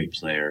really great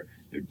player.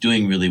 They're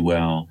doing really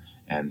well.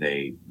 And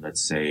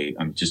let's say,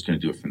 I'm just going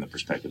to do it from the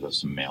perspective of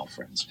some male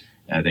friends.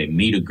 They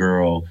meet a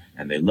girl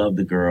and they love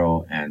the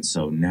girl. And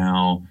so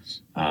now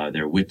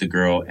they're with the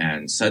girl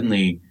and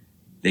suddenly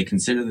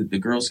the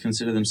girls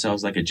consider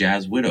themselves like a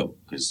jazz widow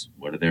because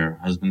what are their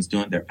husbands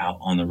doing? They're out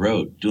on the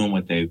road doing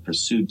what they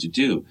pursued to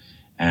do.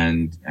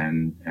 And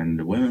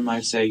the women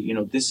might say,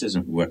 this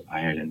isn't what I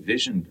had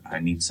envisioned. I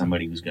need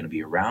somebody who's going to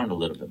be around a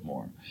little bit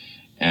more.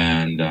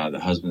 And the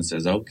husband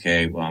says,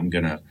 okay, well,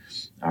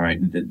 all right.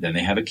 Then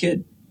they have a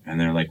kid. And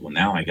they're like, well,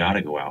 now I got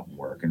to go out and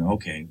work. And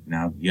okay,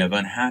 now you have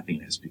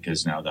unhappiness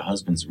because now the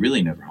husband's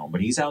really never home, but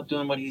he's out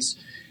doing what he's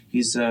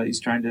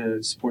trying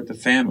to support the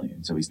family.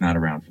 And so he's not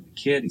around for the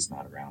kid. He's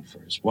not around for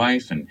his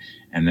wife. And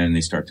then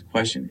they start to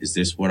question, is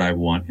this what I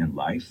want in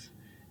life?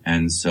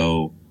 And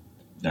so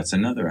that's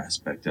another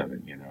aspect of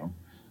it.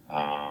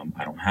 I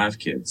don't have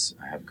kids.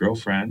 I have a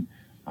girlfriend.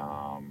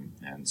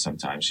 And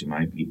sometimes she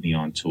might meet me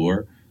on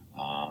tour.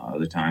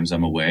 Other times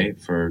I'm away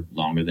for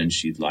longer than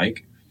she'd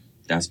like.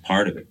 That's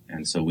part of it.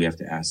 And so we have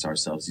to ask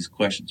ourselves these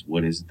questions.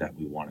 What is it that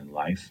we want in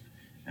life?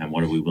 And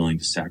what are we willing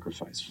to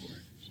sacrifice for it?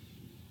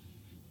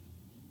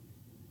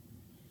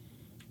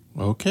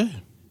 Okay.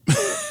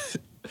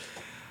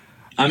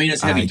 I mean,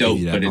 it's heavy I give dope,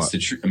 you that but it's part. the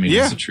truth. I mean,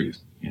 Yeah. it's the truth.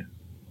 Yeah.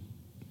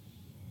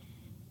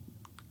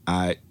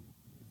 Like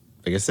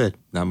I said,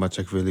 not much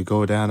I could really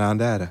go down on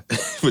that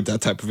with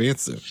that type of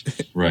answer.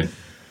 Right.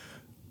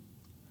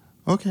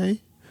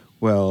 Okay.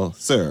 Well,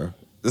 sir,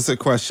 this is a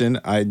question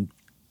I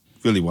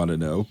really want to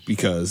know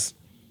because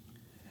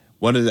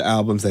one of the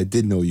albums I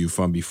did know you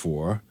from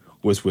before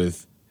was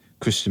with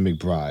Christian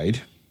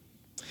McBride.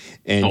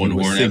 And Oh, you an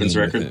were Orrin singing Evans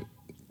with record? him.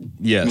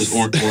 It was Yes.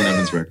 Orrin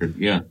Evans record.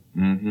 Yeah.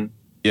 Mm-hmm.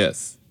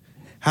 Yes.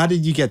 How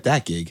did you get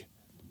that gig?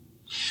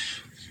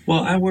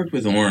 Well, I worked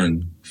with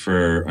Orrin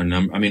for a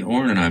number. I mean,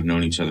 Orrin and I have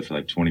known each other for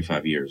like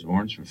 25 years.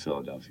 Orrin's from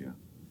Philadelphia.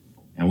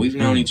 And we've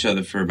known each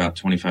other for about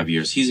 25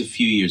 years. He's a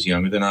few years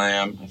younger than I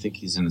am. I think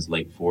he's in his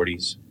late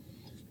 40s,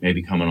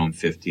 maybe coming on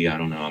 50. I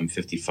don't know. I'm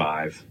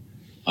 55.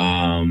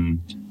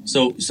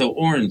 So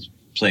Orrin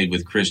played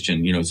with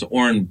Christian. You know, so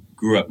Orrin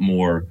grew up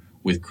more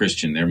with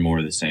Christian. They're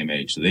more the same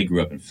age. So they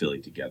grew up in Philly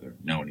together,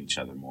 knowing each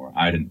other more.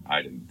 I didn't,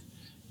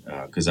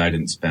 because I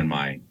didn't spend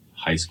my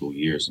high school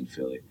years in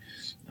Philly.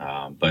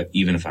 But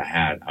even if I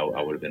had,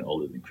 I would have been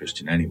older than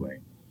Christian anyway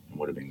and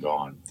would have been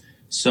gone.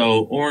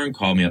 So Orrin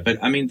called me up. But,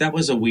 I mean, that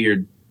was a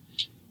weird,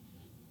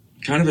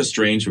 kind of a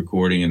strange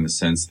recording in the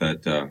sense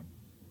that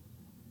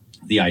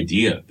the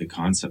idea, the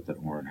concept that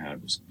Orrin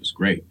had was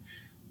great.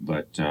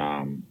 But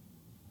I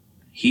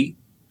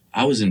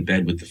was in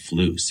bed with the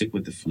flu, sick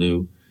with the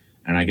flu,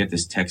 and I get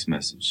this text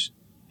message.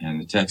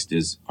 And the text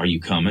is, "Are you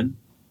coming?"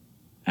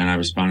 And I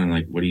responded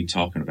like, "What are you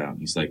talking about?" And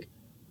he's like,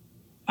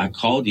 "I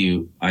called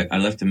you. I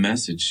left a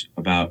message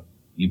about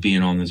you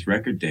being on this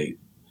record date,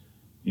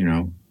 you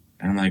know."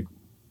 And I'm like,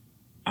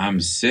 "I'm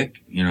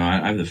sick. You know,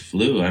 I have the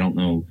flu. I don't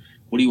know.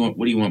 What do you want?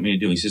 What do you want me to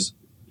do?" He says,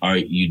 "All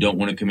right, you don't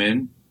want to come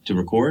in to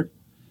record?"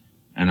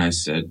 And I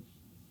said,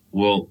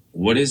 "Well,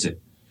 what is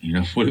it? You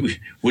know, what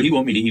do you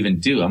want me to even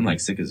do? I'm like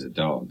sick as a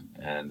dog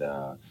and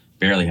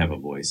barely have a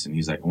voice." And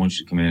he's like, "I want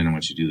you to come in. I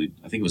want you to do,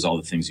 I think it was All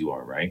the Things You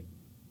Are, right?"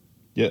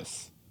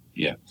 Yes.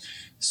 Yeah.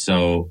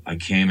 So I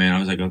came in. I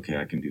was like, "Okay,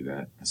 I can do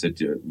that." I said,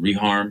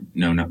 "Reharm?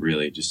 No, not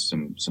really. Just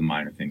some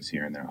minor things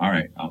here and there." "All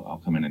right,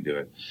 I'll come in and do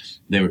it."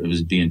 It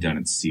was being done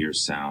at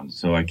Sears Sound.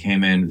 So I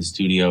came into the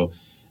studio,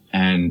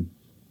 and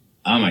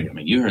oh my God! I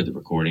mean, you heard the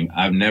recording.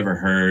 I've never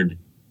heard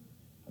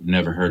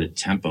a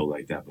tempo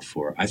like that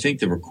before. I think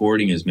the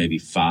recording is maybe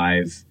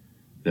five.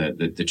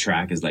 The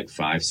track is like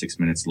 5-6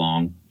 minutes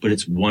long, but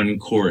it's one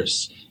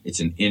chorus.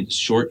 It's an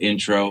short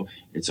intro.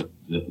 It's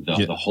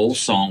the whole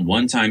song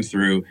one time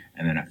through,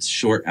 and then a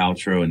short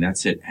outro, and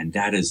that's it. And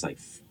that is like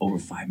over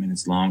 5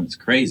 minutes long. It's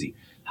crazy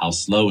how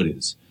slow it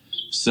is.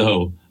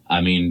 So,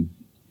 I mean,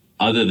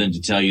 other than to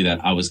tell you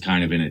that I was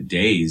kind of in a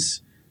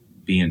daze,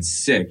 being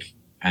sick,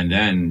 and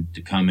then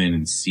to come in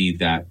and see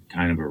that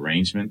kind of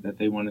arrangement that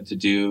they wanted to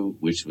do,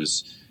 which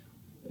was,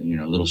 you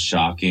know, a little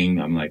shocking.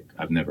 I'm like,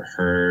 I've never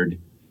heard.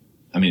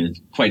 I mean,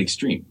 it's quite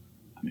extreme.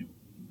 I mean,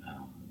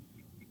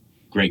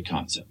 great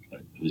concept,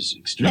 but it was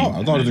extreme. No,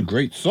 I thought it was a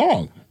great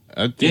song.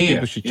 I think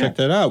people should check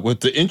that out. With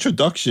the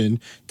introduction,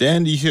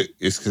 then you hear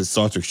it's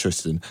starts with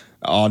Tristan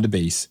on the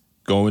bass,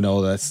 going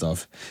all that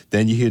stuff.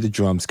 Then you hear the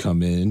drums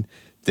come in.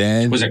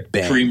 Then was it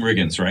Kareem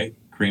Riggins, right?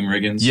 Kareem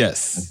Riggins?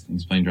 Yes.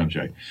 He's playing drums,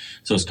 right?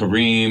 So it's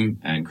Kareem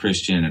and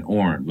Christian and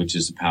Orrin, which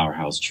is a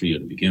powerhouse trio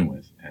to begin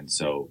with. And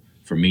so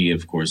for me,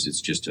 of course,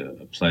 it's just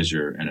a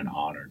pleasure and an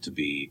honor to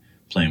be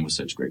playing with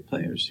such great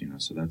players, you know,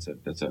 so that's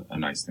a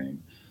nice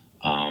thing.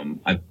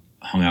 I've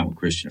hung out with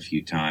Christian a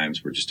few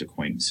times. We're just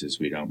acquaintances.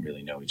 We don't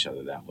really know each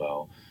other that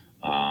well.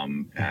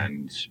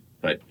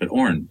 But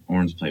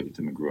Orrin's played with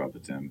them and grew up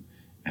with them,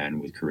 and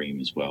with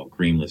Kareem as well.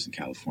 Kareem lives in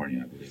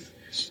California, I believe.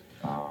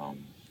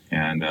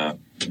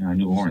 You know, I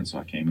knew Orrin, so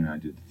I came in and I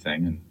did the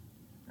thing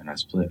and I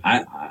split.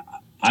 I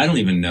don't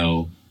even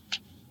know.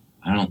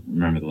 I don't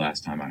remember the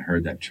last time I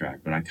heard that track,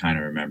 but I kind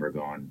of remember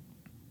going,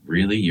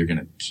 "Really? You're going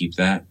to keep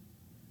that?"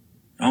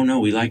 "Oh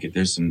no, we like it.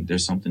 There's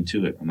something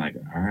to it." I'm like,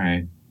 "All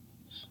right,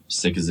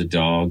 sick as a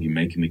dog. You're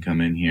making me come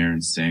in here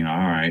and sing. All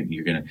right,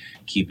 you're gonna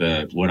keep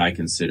what I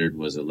considered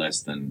was a less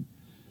than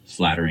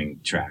flattering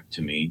track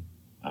to me,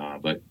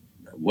 but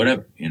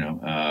whatever. You know,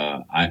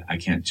 I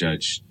can't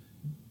judge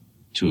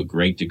to a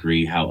great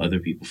degree how other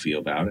people feel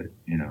about it.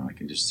 You know, I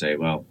can just say,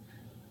 well,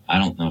 I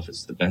don't know if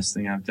it's the best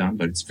thing I've done,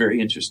 but it's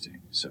very interesting.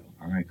 So,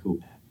 all right, cool."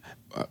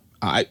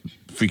 I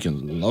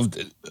freaking loved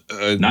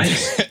it.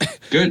 Nice,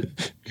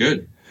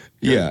 good.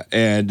 Yeah,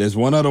 and there's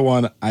one other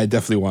one I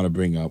definitely want to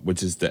bring up,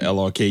 which is the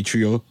LRK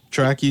Trio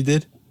track you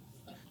did.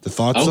 The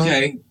Thoughts song?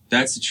 Okay,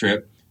 that's a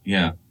trip.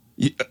 Yeah.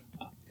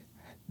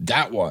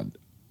 That one.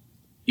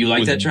 You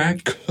like that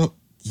track?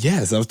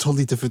 Yes, that was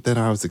totally different than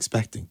I was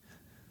expecting.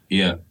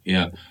 Yeah.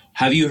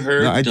 Have you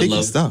heard I the dig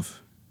Love the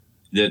stuff?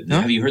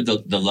 Have you heard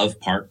the Love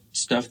Park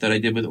stuff that I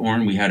did with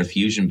Orrin? We had a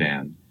fusion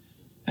band,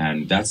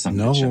 and that's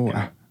something to check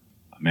out.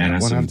 Man,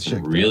 that's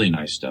some really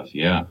nice stuff.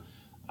 Yeah.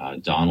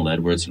 Donald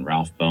Edwards and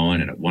Ralph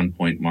Bowen, and at one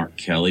point Mark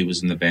Kelly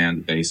was in the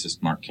band, the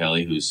bassist Mark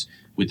Kelly, who's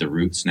with the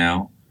Roots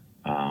now.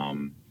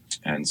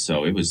 And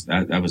so it was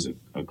that was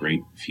a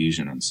great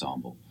fusion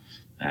ensemble.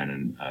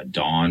 and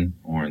Dawn,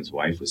 Oren's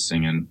wife, was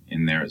singing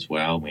in there as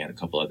well. We had a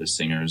couple other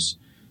singers.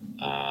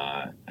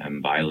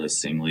 And Bila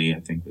Singley, I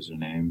think was her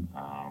name.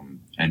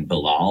 And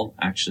Bilal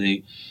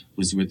actually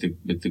was with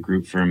the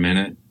group for a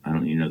minute. I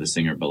don't, the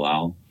singer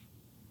Bilal.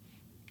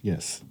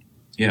 Yes.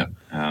 Yeah.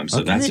 So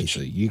okay, that's so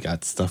you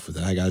got stuff with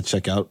that. I gotta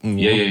check out.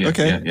 Yeah.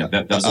 Okay. Yeah.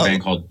 That was a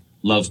band called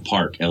Love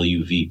Park,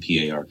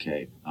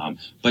 LUVPARK.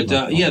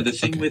 The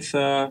thing with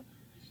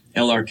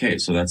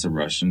LRK. So that's a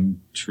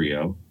Russian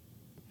trio,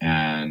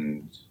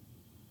 and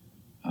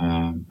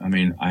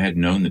I had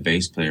known the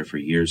bass player for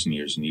years and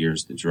years and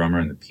years. The drummer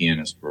and the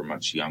pianist were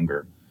much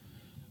younger.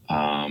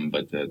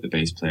 But the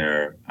bass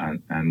player,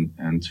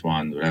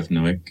 Antoine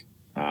Revnovic,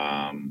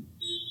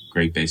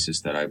 great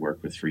bassist that I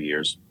worked with for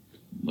years,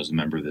 was a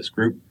member of this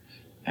group.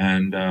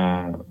 And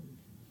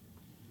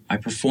I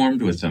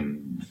performed with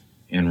him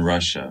in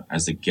Russia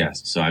as a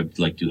guest. So I'd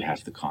do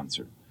half the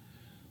concert.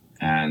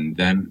 And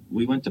then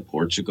we went to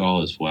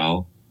Portugal as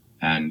well.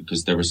 And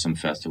because there was some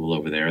festival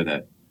over there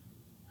that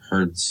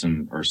heard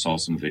some or saw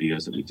some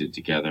videos that we did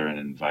together and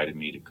invited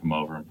me to come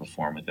over and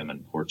perform with them in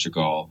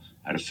Portugal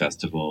at a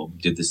festival.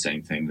 Did the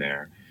same thing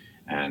there.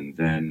 And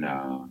then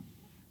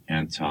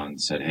Anton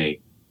said,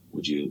 hey,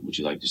 would you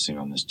like to sing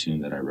on this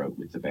tune that I wrote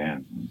with the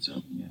band? And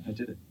so, yeah, I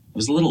did it. It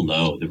was a little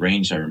low. The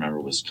range, I remember,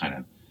 was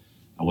I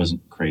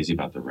wasn't crazy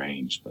about the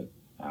range, but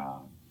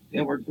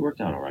it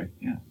worked out all right,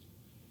 yeah.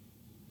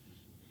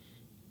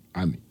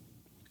 I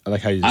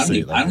like how you say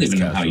it. I don't even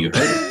know how you heard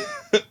it.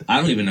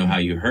 I don't even know how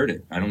you heard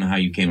it. I don't know how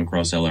you came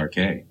across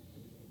LRK.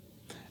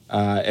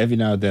 Every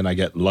now and then I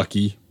get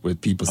lucky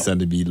with people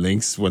sending me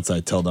links once I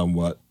tell them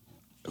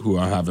who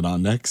I'm having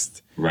on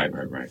next. Right.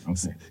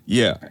 Okay.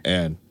 Yeah,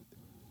 and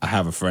I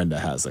have a friend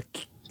that has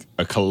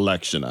a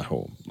collection at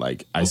home.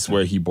 I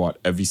swear he bought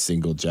every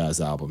single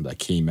jazz album that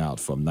came out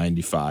from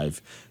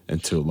 95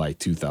 until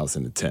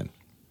 2010.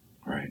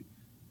 Right.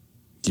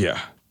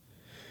 Yeah.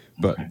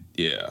 But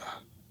yeah,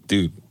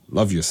 dude,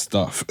 love your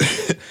stuff.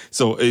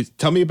 So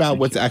tell me about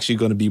what's actually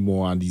going to be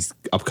more on these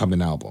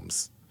upcoming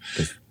albums.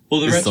 Well,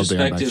 the retrospective,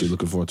 something I'm actually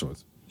looking forward to.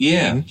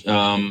 Yeah,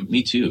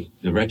 me too.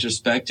 The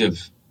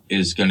retrospective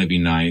is going to be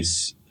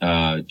nice,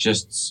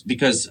 just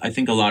because I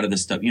think a lot of the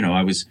stuff,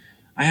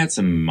 I had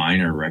some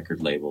minor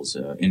record labels,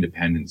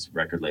 independent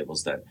record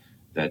labels that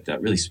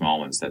really small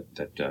ones that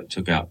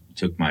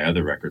took my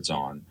other records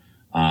on,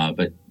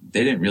 but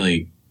they didn't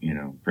really,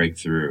 break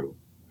through.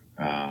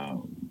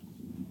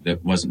 There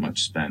wasn't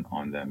much spent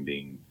on them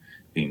being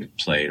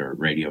played or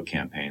radio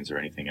campaigns or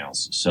anything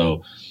else.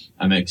 So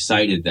I'm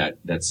excited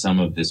that some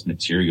of this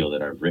material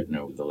that I've written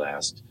over the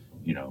last,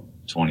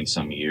 20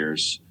 some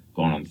years,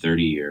 going on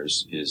 30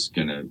 years, is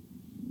going to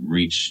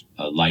reach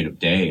a light of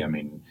day. I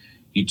mean,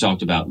 you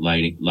talked about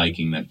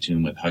liking that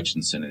tune with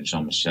Hutchinson and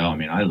Jean-Michel. I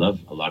mean, I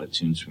love a lot of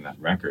tunes from that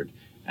record,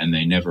 and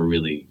they never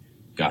really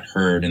got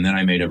heard. And then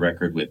I made a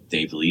record with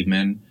Dave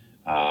Liebman.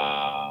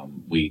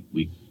 We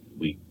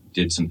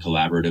did some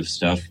collaborative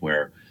stuff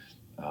where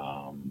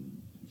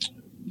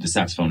the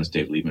saxophonist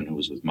Dave Liebman, who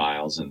was with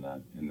Miles in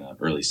the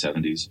early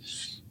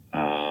 70s.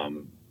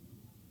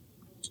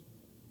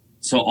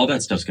 So all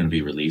that stuff's going to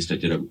be released. I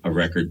did a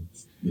record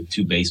with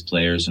 2 bass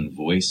players and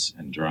voice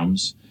and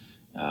drums.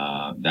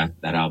 That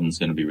album's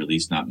going to be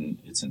released, not in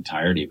its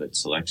entirety, but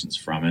selections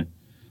from it.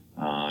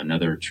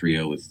 Another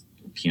trio with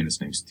a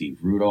pianist named Steve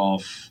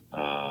Rudolph.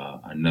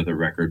 Another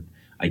record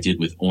I did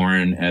with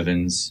Oren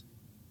Evans,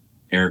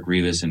 Eric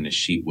Rivas, and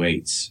Nishit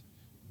Waits,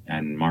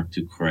 and Marc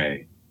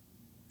Ducret.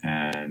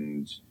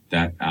 And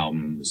that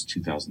album was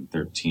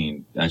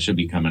 2013. That should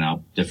be coming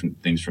out.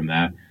 Different things from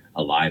that.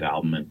 A live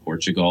album in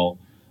Portugal,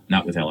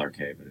 not with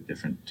LRK, but a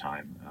different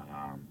time.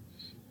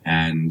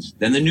 And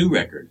then the new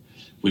record,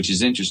 which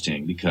is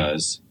interesting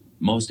because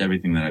most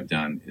everything that I've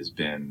done has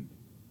been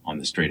on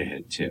the straight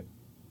ahead tip,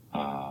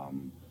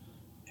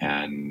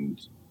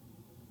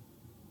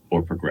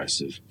 or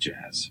progressive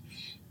jazz.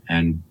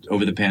 And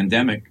over the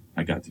pandemic,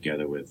 I got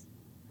together with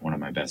one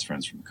of my best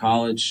friends from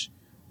college.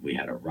 We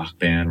had a rock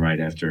band right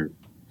after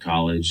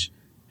college.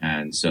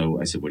 And so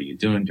I said, what are you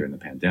doing during the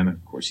pandemic?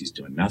 Of course, he's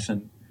doing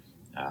nothing.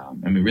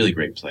 Really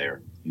great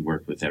player. He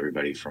worked with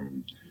everybody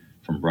from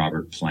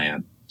Robert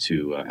Plant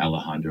to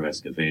Alejandro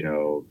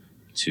Escovedo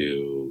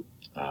to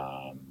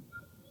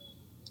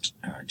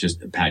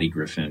just Patty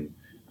Griffin,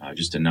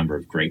 just a number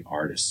of great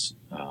artists.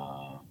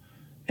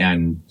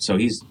 And so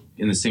he's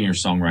in the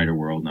singer-songwriter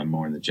world, and I'm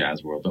more in the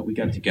jazz world. But we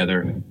got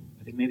together,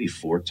 I think maybe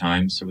 4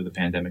 times over the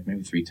pandemic,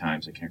 maybe 3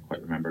 times, I can't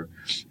quite remember,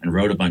 and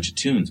wrote a bunch of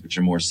tunes, which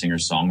are more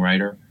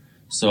singer-songwriter.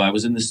 So I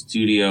was in the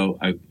studio.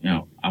 I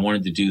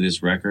wanted to do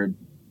this record,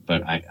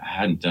 but I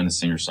hadn't done a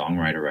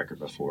singer-songwriter record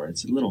before.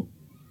 It's a little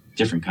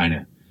different kind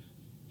of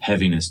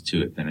heaviness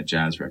to it than a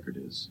jazz record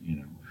is,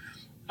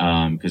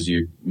 because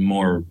you're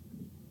more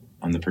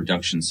on the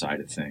production side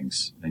of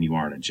things than you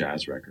are on a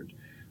jazz record.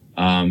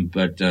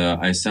 But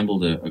I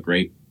assembled a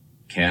great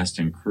cast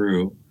and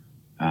crew.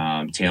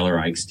 Taylor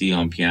Eichste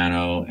on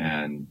piano,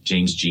 and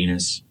James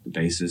Genus, the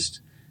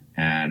bassist,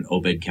 and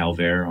Obed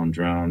Calvert on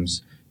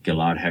drums.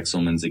 Gilad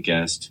Hexelman's a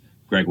guest.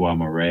 Gregoire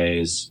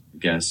Moret's a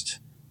guest.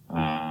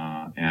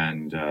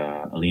 and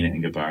Alina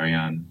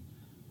Ingabarian,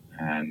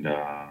 and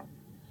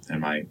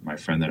my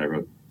friend that I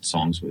wrote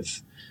songs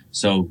with.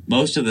 So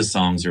most of the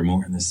songs are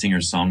more in the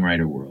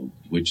singer-songwriter world,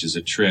 which is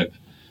a trip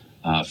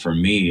for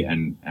me,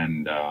 and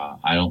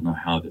I don't know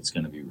how that's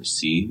going to be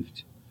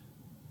received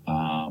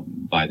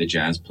by the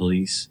Jazz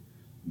Police,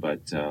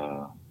 but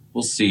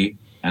we'll see.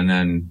 And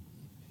then,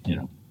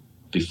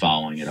 be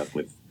following it up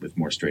with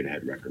more Straight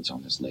Ahead Records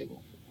on this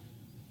label.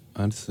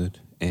 Understood.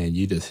 And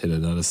you just hit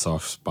another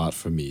soft spot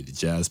for me, the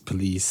Jazz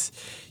Police.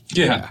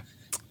 Yeah.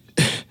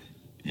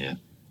 Yeah.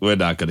 We're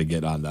not going to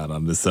get on that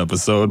on this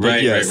episode, but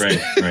right, yes.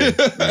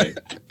 Right.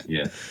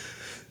 Yeah.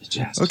 The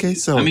Jazz Okay,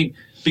 Police. so... I mean,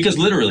 because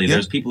literally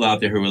there's people out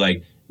there who are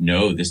like,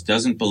 no, this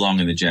doesn't belong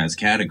in the jazz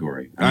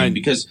category. I mean,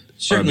 because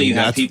certainly you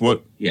have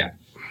people... Yeah.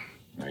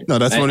 Right. No,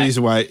 that's one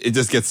reason why it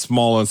just gets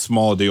smaller and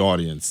smaller, the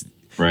audience.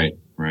 Right.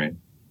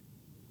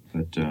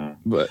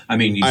 But I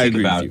mean, you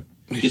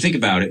think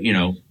about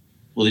it,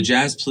 well, the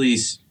Jazz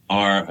Police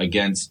are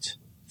against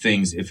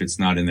things if it's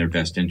not in their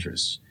best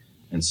interests.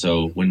 And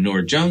so when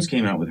Norah Jones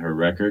came out with her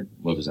record,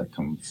 what was that,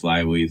 Come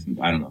Fly With?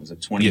 I don't know, was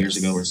it 20 years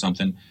ago or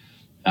something?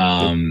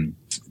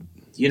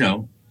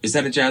 Is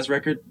that a jazz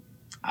record?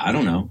 I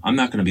don't know. I'm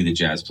not going to be the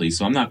Jazz Police,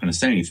 so I'm not going to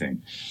say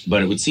anything.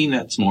 But it would seem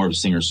that's more of a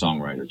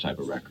singer-songwriter type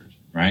of record,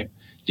 right?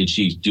 Did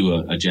she do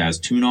a jazz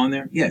tune on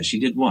there? Yeah, she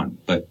did one.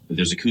 But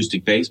there's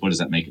acoustic bass. What does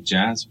that make it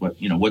jazz? What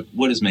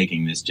is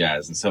making this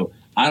jazz? And so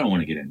I don't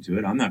want to get into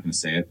it. I'm not going to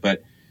say it.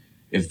 But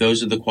if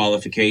those are the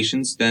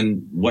qualifications,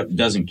 then what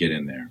doesn't get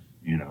in there?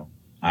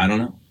 I don't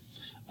know.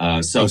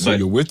 So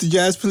you're with the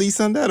Jazz Police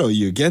on that, or are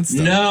you against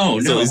them?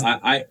 No.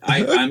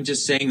 I'm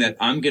just saying that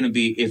I'm going to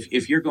be,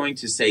 if you're going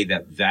to say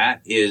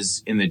that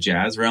is in the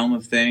jazz realm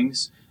of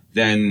things,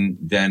 then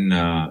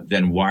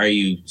why are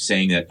you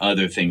saying that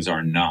other things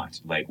are not?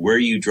 Like, where are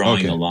you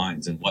drawing the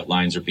lines, and what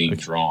lines are being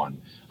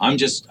drawn? I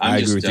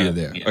agree with you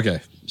there.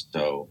 Okay.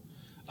 So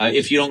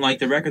if you don't like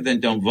the record, then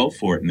don't vote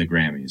for it in the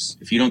Grammys.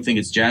 If you don't think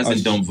it's jazz,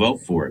 then don't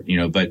vote for it.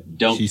 But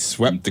don't. She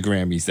swept the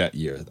Grammys that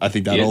year. I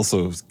think that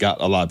also got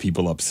a lot of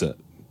people upset.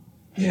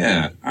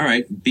 Yeah. All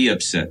right. Be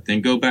upset.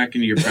 Then go back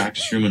into your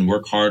practice room and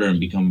work harder and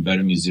become a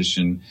better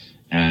musician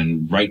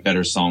and write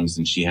better songs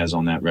than she has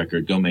on that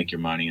record. Go make your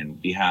money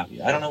and be happy.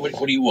 I don't know. What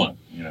do you want?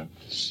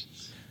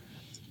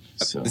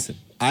 So. Listen,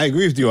 I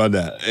agree with you on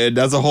that. And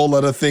that's a whole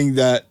other thing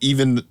that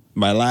even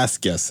my last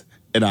guest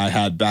and I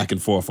had back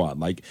and forth on.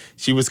 Like,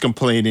 she was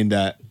complaining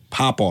that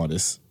pop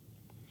artists,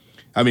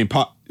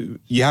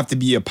 you have to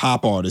be a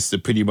pop artist to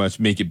pretty much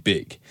make it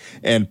big.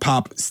 And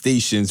pop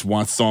stations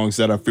want songs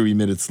that are 3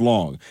 minutes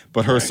long,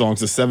 but her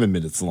songs are 7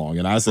 minutes long.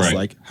 And I was just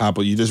like, how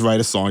about you just write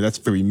a song that's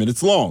 3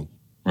 minutes long?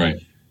 Right.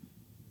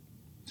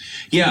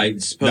 Yeah, I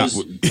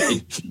suppose.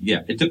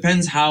 It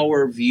depends how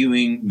we're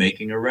viewing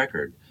making a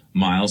record.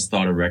 Miles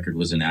thought a record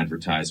was an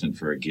advertisement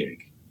for a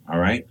gig. All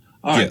right.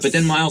 Yes. But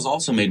then Miles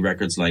also made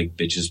records like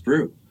Bitches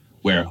Brew,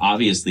 where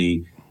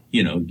obviously,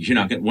 you're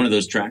not going. One of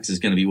those tracks is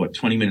going to be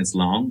 20 minutes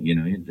long.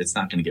 It's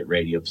not going to get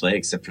radio play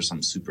except for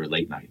some super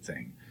late night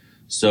thing.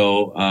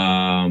 So,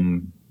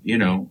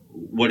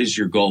 what is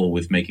your goal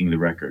with making the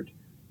record?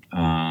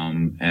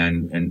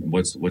 And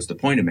what's the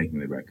point of making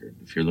the record?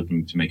 If you're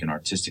looking to make an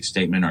artistic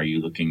statement, are you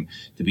looking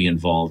to be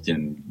involved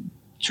in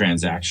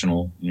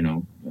transactional,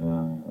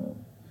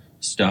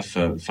 stuff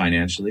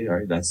financially? All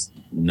right, that's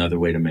another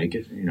way to make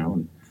it.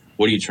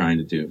 What are you trying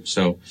to do?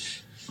 So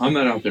I'm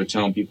not out there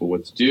telling people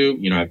what to do.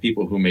 I have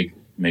people who make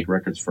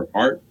records for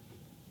art,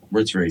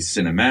 where it's very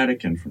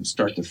cinematic and from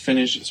start to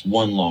finish, it's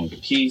one long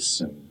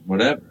piece and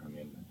whatever.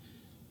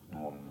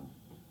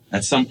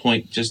 At some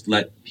point, just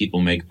let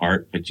people make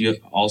art, but you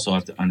also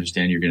have to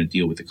understand you're going to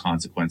deal with the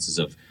consequences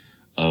of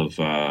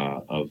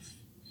the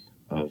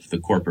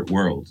corporate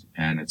world,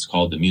 and it's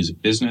called the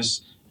music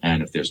business.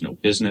 And if there's no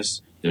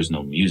business, there's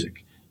no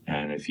music.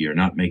 And if you're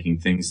not making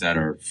things that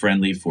are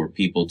friendly for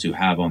people to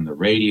have on the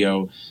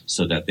radio,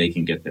 so that they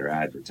can get their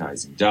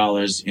advertising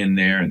dollars in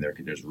there, and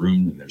there's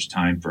room and there's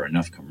time for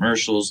enough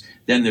commercials,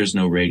 then there's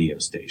no radio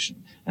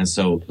station. And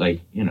so,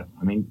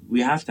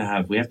 we have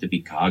to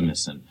be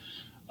cognizant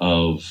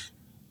of,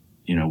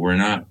 we're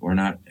not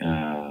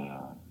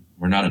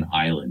an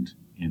island.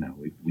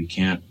 We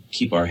can't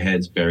keep our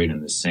heads buried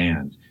in the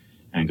sand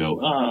and go,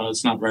 oh,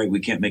 it's not right. We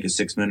can't make a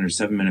 6 minute or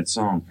 7 minute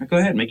song. Go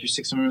ahead, make your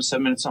 6 minute or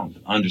 7 minute song.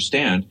 But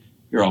understand,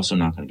 you're also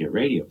not going to get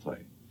radio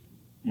play,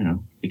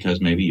 because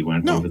maybe you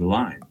went over the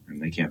line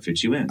and they can't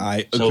fit you in.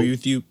 I agree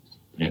with you.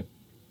 Yeah.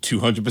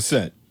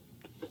 200%.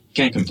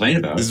 Can't complain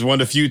about it. This is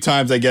one of the few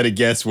times I get a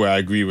guess where I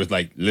agree with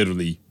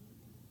literally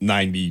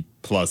 90+%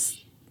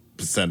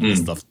 of the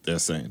stuff they're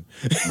saying.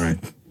 Right.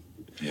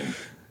 Yeah.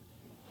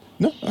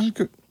 No, I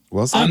agree.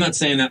 Well said. I'm not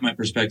saying that my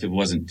perspective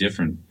wasn't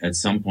different at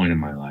some point in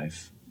my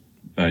life,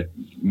 but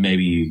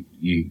maybe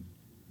you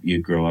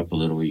grow up a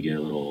little, you get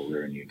a little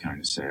older, and you kind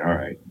of say, all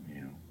right,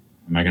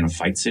 am I going to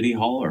fight City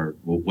Hall, or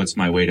what's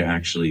my way to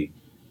actually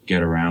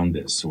get around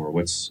this, or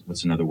what's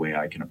another way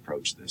I can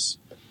approach this?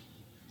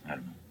 I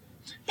don't know.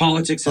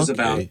 Politics is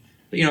about,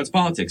 it's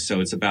politics,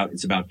 so it's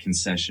about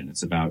concession.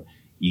 It's about,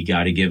 you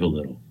got to give a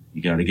little.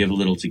 You got to give a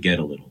little to get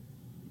a little.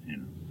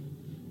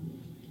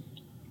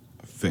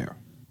 Fair.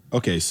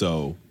 Okay,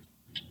 so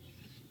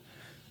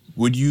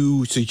would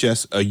you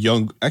suggest a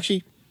young,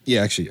 actually,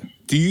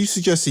 do you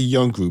suggest a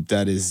young group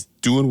that is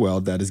doing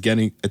well, that is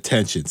getting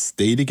attention,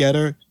 stay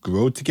together,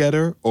 grow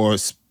together, or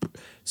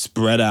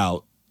spread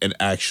out and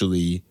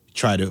actually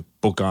try to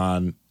book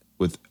on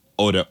with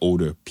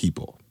older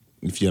people,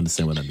 if you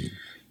understand what I mean?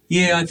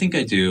 Yeah, I think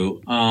I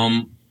do.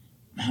 I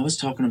was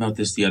talking about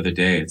this the other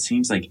day. It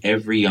seems like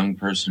every young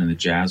person in the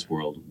jazz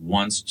world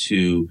wants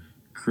to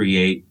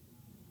create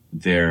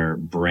their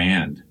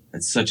brand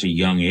at such a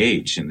young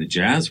age in the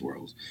jazz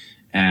world.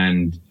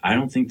 And I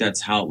don't think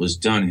that's how it was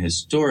done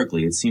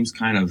historically. It seems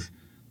kind of,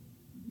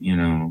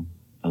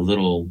 a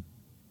little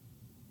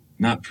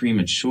not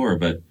premature,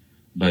 but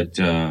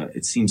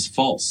it seems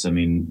false. I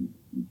mean,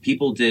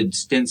 people did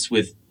stints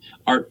with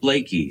Art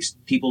Blakey.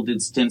 People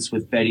did stints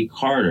with Betty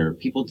Carter.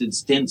 People did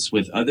stints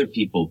with other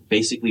people,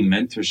 basically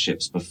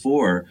mentorships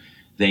before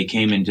they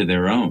came into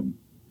their own.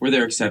 Were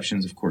there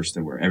exceptions? Of course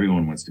there were.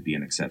 Everyone wants to be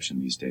an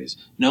exception these days.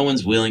 No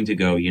one's willing to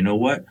go, you know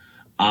what?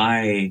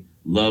 I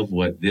love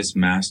what this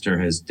master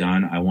has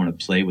done. I want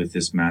to play with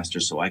this master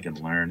so I can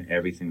learn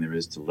everything there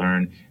is to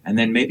learn. And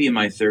then maybe in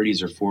my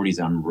 30s or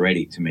 40s, I'm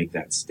ready to make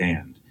that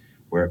stand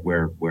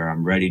where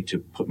I'm ready to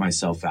put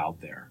myself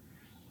out there.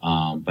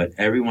 But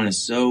everyone is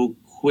so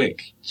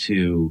quick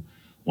to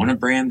want to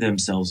brand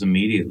themselves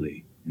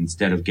immediately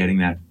instead of getting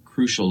that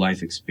crucial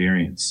life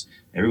experience.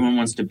 Everyone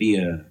wants to be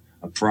a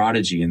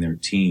prodigy in their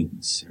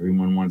teens.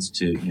 Everyone wants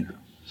to,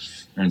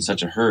 they're in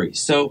such a hurry.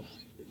 So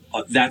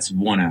that's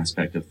one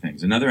aspect of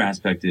things. Another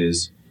aspect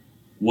is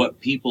what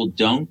people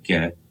don't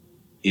get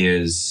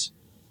is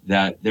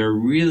that there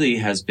really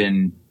has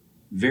been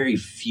very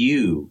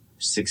few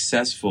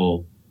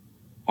successful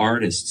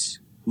artists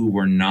who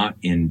were not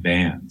in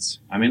bands.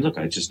 I mean, look,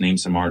 I just named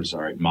some artists.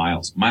 All right,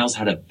 Miles. Miles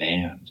had a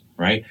band,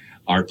 right?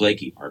 Art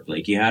Blakey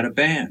had a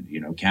band.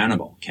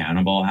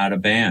 Cannonball had a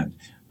band.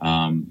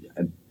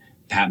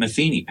 Pat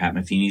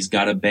Metheny's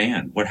got a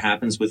band. What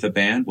happens with a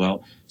band?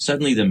 Well,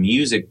 suddenly the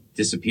music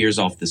disappears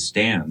off the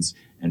stands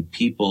and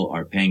people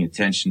are paying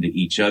attention to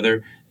each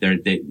other.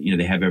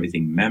 They have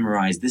everything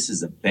memorized. This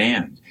is a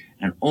band.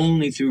 And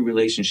only through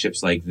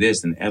relationships like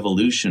this and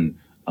evolution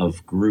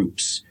of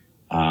groups,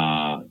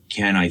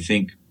 can I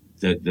think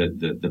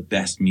the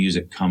best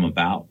music come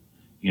about.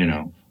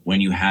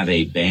 When you have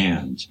a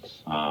band,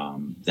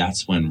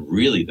 that's when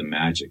really the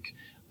magic,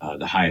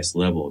 the highest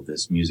level of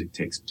this music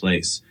takes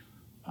place.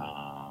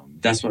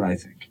 That's what I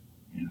think.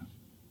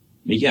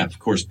 But yeah, of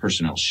course,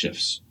 personnel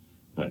shifts,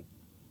 but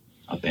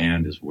a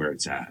band is where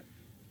it's at.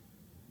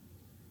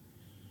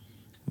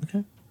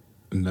 Okay,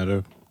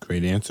 another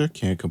great answer.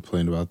 Can't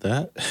complain about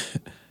that.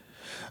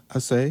 I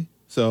say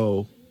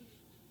so.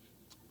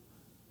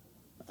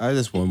 I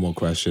just one more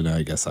question.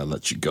 I guess I'll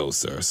let you go,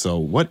 sir. So,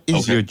 what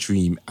is your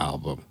dream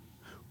album?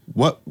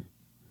 What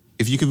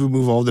if you could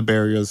remove all the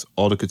barriers,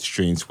 all the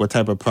constraints? What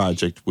type of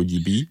project would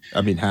you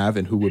have,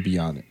 and who would be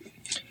on it?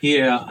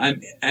 Yeah,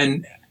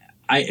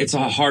 it's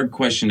a hard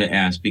question to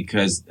ask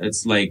because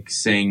it's like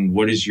saying,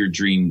 what is your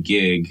dream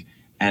gig?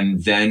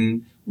 And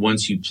then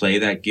once you play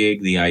that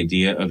gig, the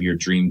idea of your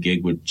dream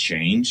gig would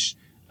change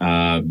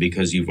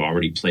because you've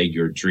already played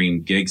your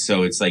dream gig.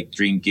 So it's like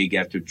dream gig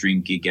after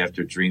dream gig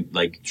after dream,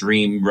 like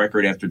dream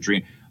record after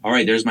dream. All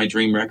right, there's my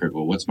dream record.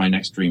 Well, what's my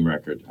next dream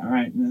record? All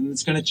right, and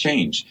it's going to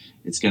change.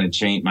 It's going to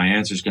change. My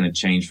answer is going to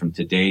change from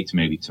today to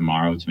maybe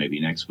tomorrow to maybe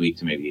next week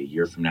to maybe a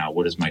year from now.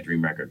 What is my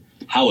dream record?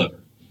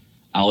 However,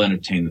 I'll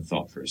entertain the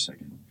thought for a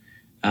second.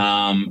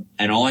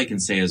 And all I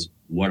can say is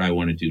what I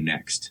want to do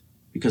next.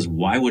 Because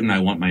why wouldn't I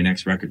want my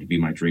next record to be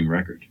my dream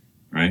record,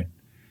 right?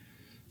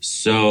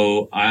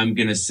 So I'm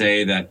going to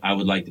say that I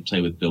would like to play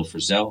with Bill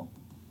Frisell.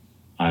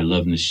 I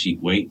love Nasheet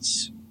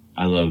Waits.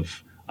 I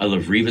love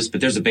Rivas,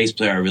 but there's a bass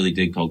player I really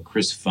dig called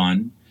Chris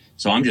Funn.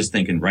 So I'm just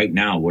thinking right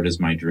now, what is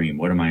my dream?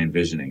 What am I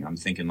envisioning? I'm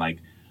thinking like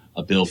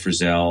a Bill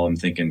Frisell. I'm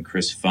thinking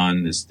Chris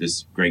Funn,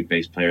 this great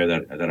bass player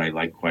that I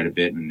like quite a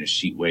bit, and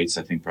Nasheet Waits.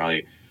 I think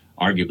probably,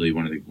 arguably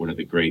one of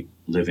the great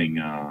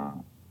living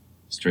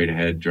straight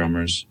ahead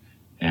drummers,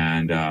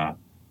 and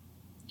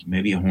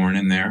maybe a horn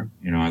in there.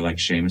 I like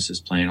Seamus is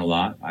playing a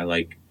lot. I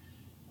like,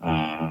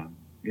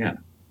 yeah.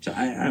 So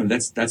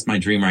that's my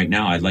dream right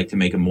now. I'd like to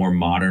make a more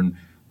modern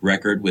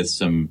record with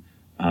some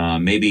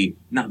maybe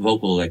not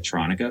vocal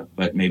electronica,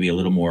 but maybe a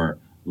little more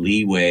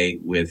leeway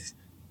with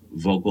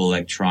vocal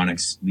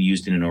electronics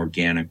used in an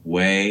organic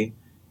way.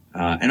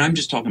 And I'm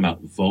just talking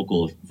about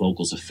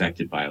vocals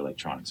affected by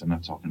electronics. I'm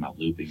not talking about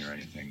looping or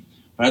anything.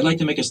 But I'd like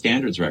to make a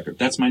standards record.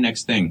 That's my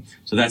next thing.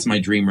 So that's my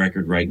dream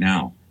record right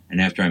now.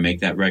 And after I make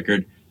that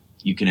record,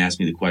 you can ask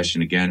me the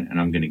question again, and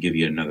I'm going to give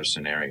you another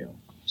scenario.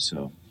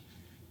 So.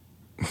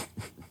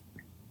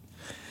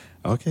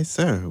 Okay,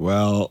 sir.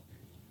 Well,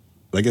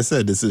 like I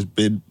said, this has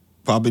been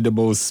probably the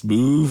most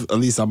smooth, at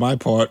least on my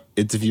part,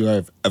 interview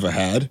I've ever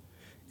had.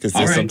 Because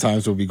there's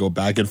sometimes when we go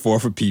back and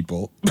forth with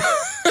people.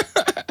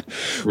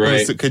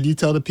 Right. So could you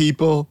tell the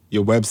people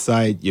your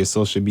website, your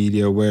social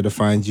media, where to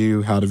find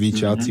you, how to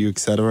reach out to you,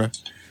 etc.?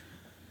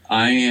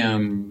 I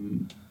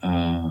am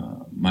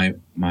my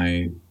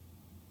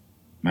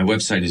My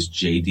website is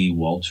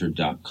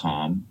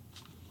jdwalter.com.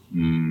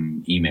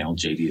 Email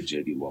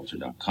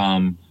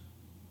jd@jdwalter.com.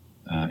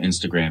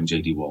 Instagram,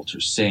 JD Walter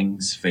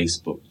Sings.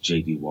 Facebook,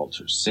 JD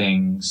Walter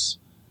Sings.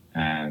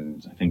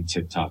 And I think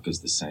TikTok is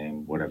the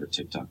same, whatever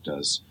TikTok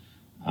does.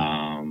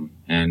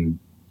 And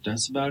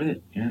that's about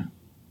it, yeah.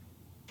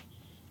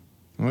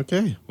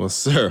 Okay. Well,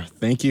 sir,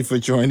 thank you for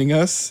joining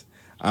us.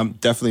 I'm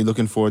definitely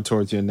looking forward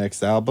towards your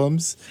next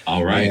albums.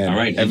 All right.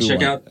 And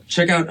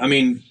check out, I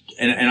mean,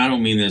 and I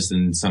don't mean this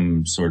in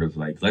some sort of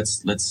like,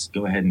 let's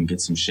go ahead and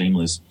get some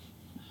shameless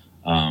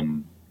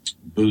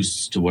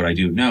boosts to what I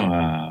do. No,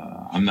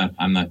 I'm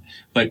not.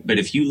 But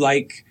if you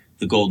like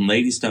the Golden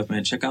Lady stuff,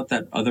 man, check out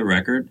that other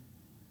record.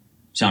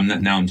 So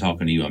I'm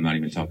talking to you. I'm not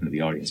even talking to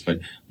the audience, but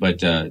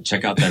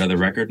check out that other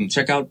record and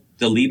check out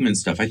the Liebman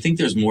stuff. I think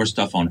there's more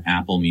stuff on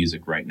Apple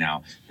Music right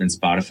now than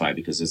Spotify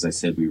because, as I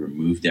said, we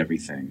removed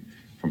everything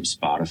from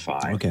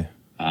Spotify. Okay.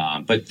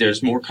 But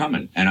there's more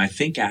coming. And I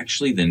think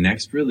actually the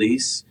next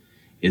release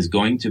is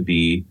going to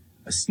be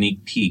a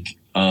sneak peek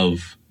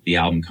of the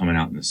album coming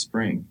out in the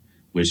spring,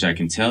 which I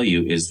can tell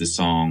you is the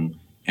song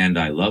And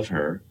I Love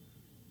Her,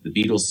 the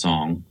Beatles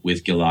song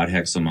with Gilad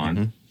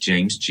Hexelman,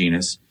 James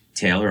Genus,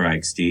 Taylor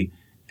Eichste,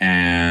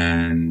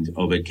 and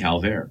Obed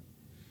Calvert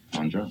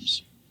on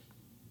drums.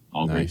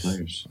 All great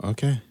players.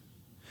 Okay.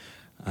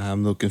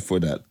 I'm looking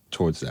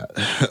towards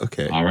that.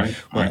 Okay. All right.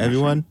 Well,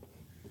 everyone,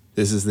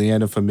 this is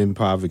Leander from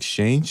Improv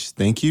Exchange.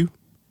 Thank you,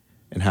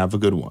 and have a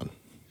good one.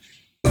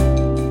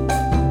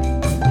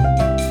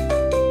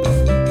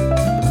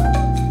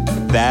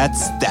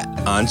 That's that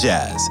on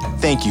jazz.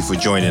 Thank you for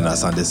joining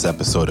us on this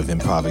episode of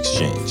Improv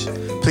Exchange.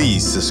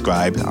 Please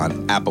subscribe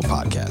on Apple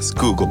Podcasts,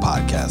 Google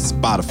Podcasts,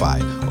 Spotify,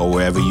 or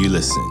wherever you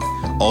listen.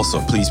 Also,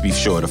 please be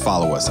sure to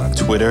follow us on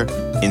Twitter,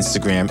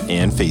 Instagram,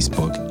 and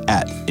Facebook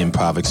at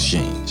Improv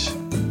Exchange.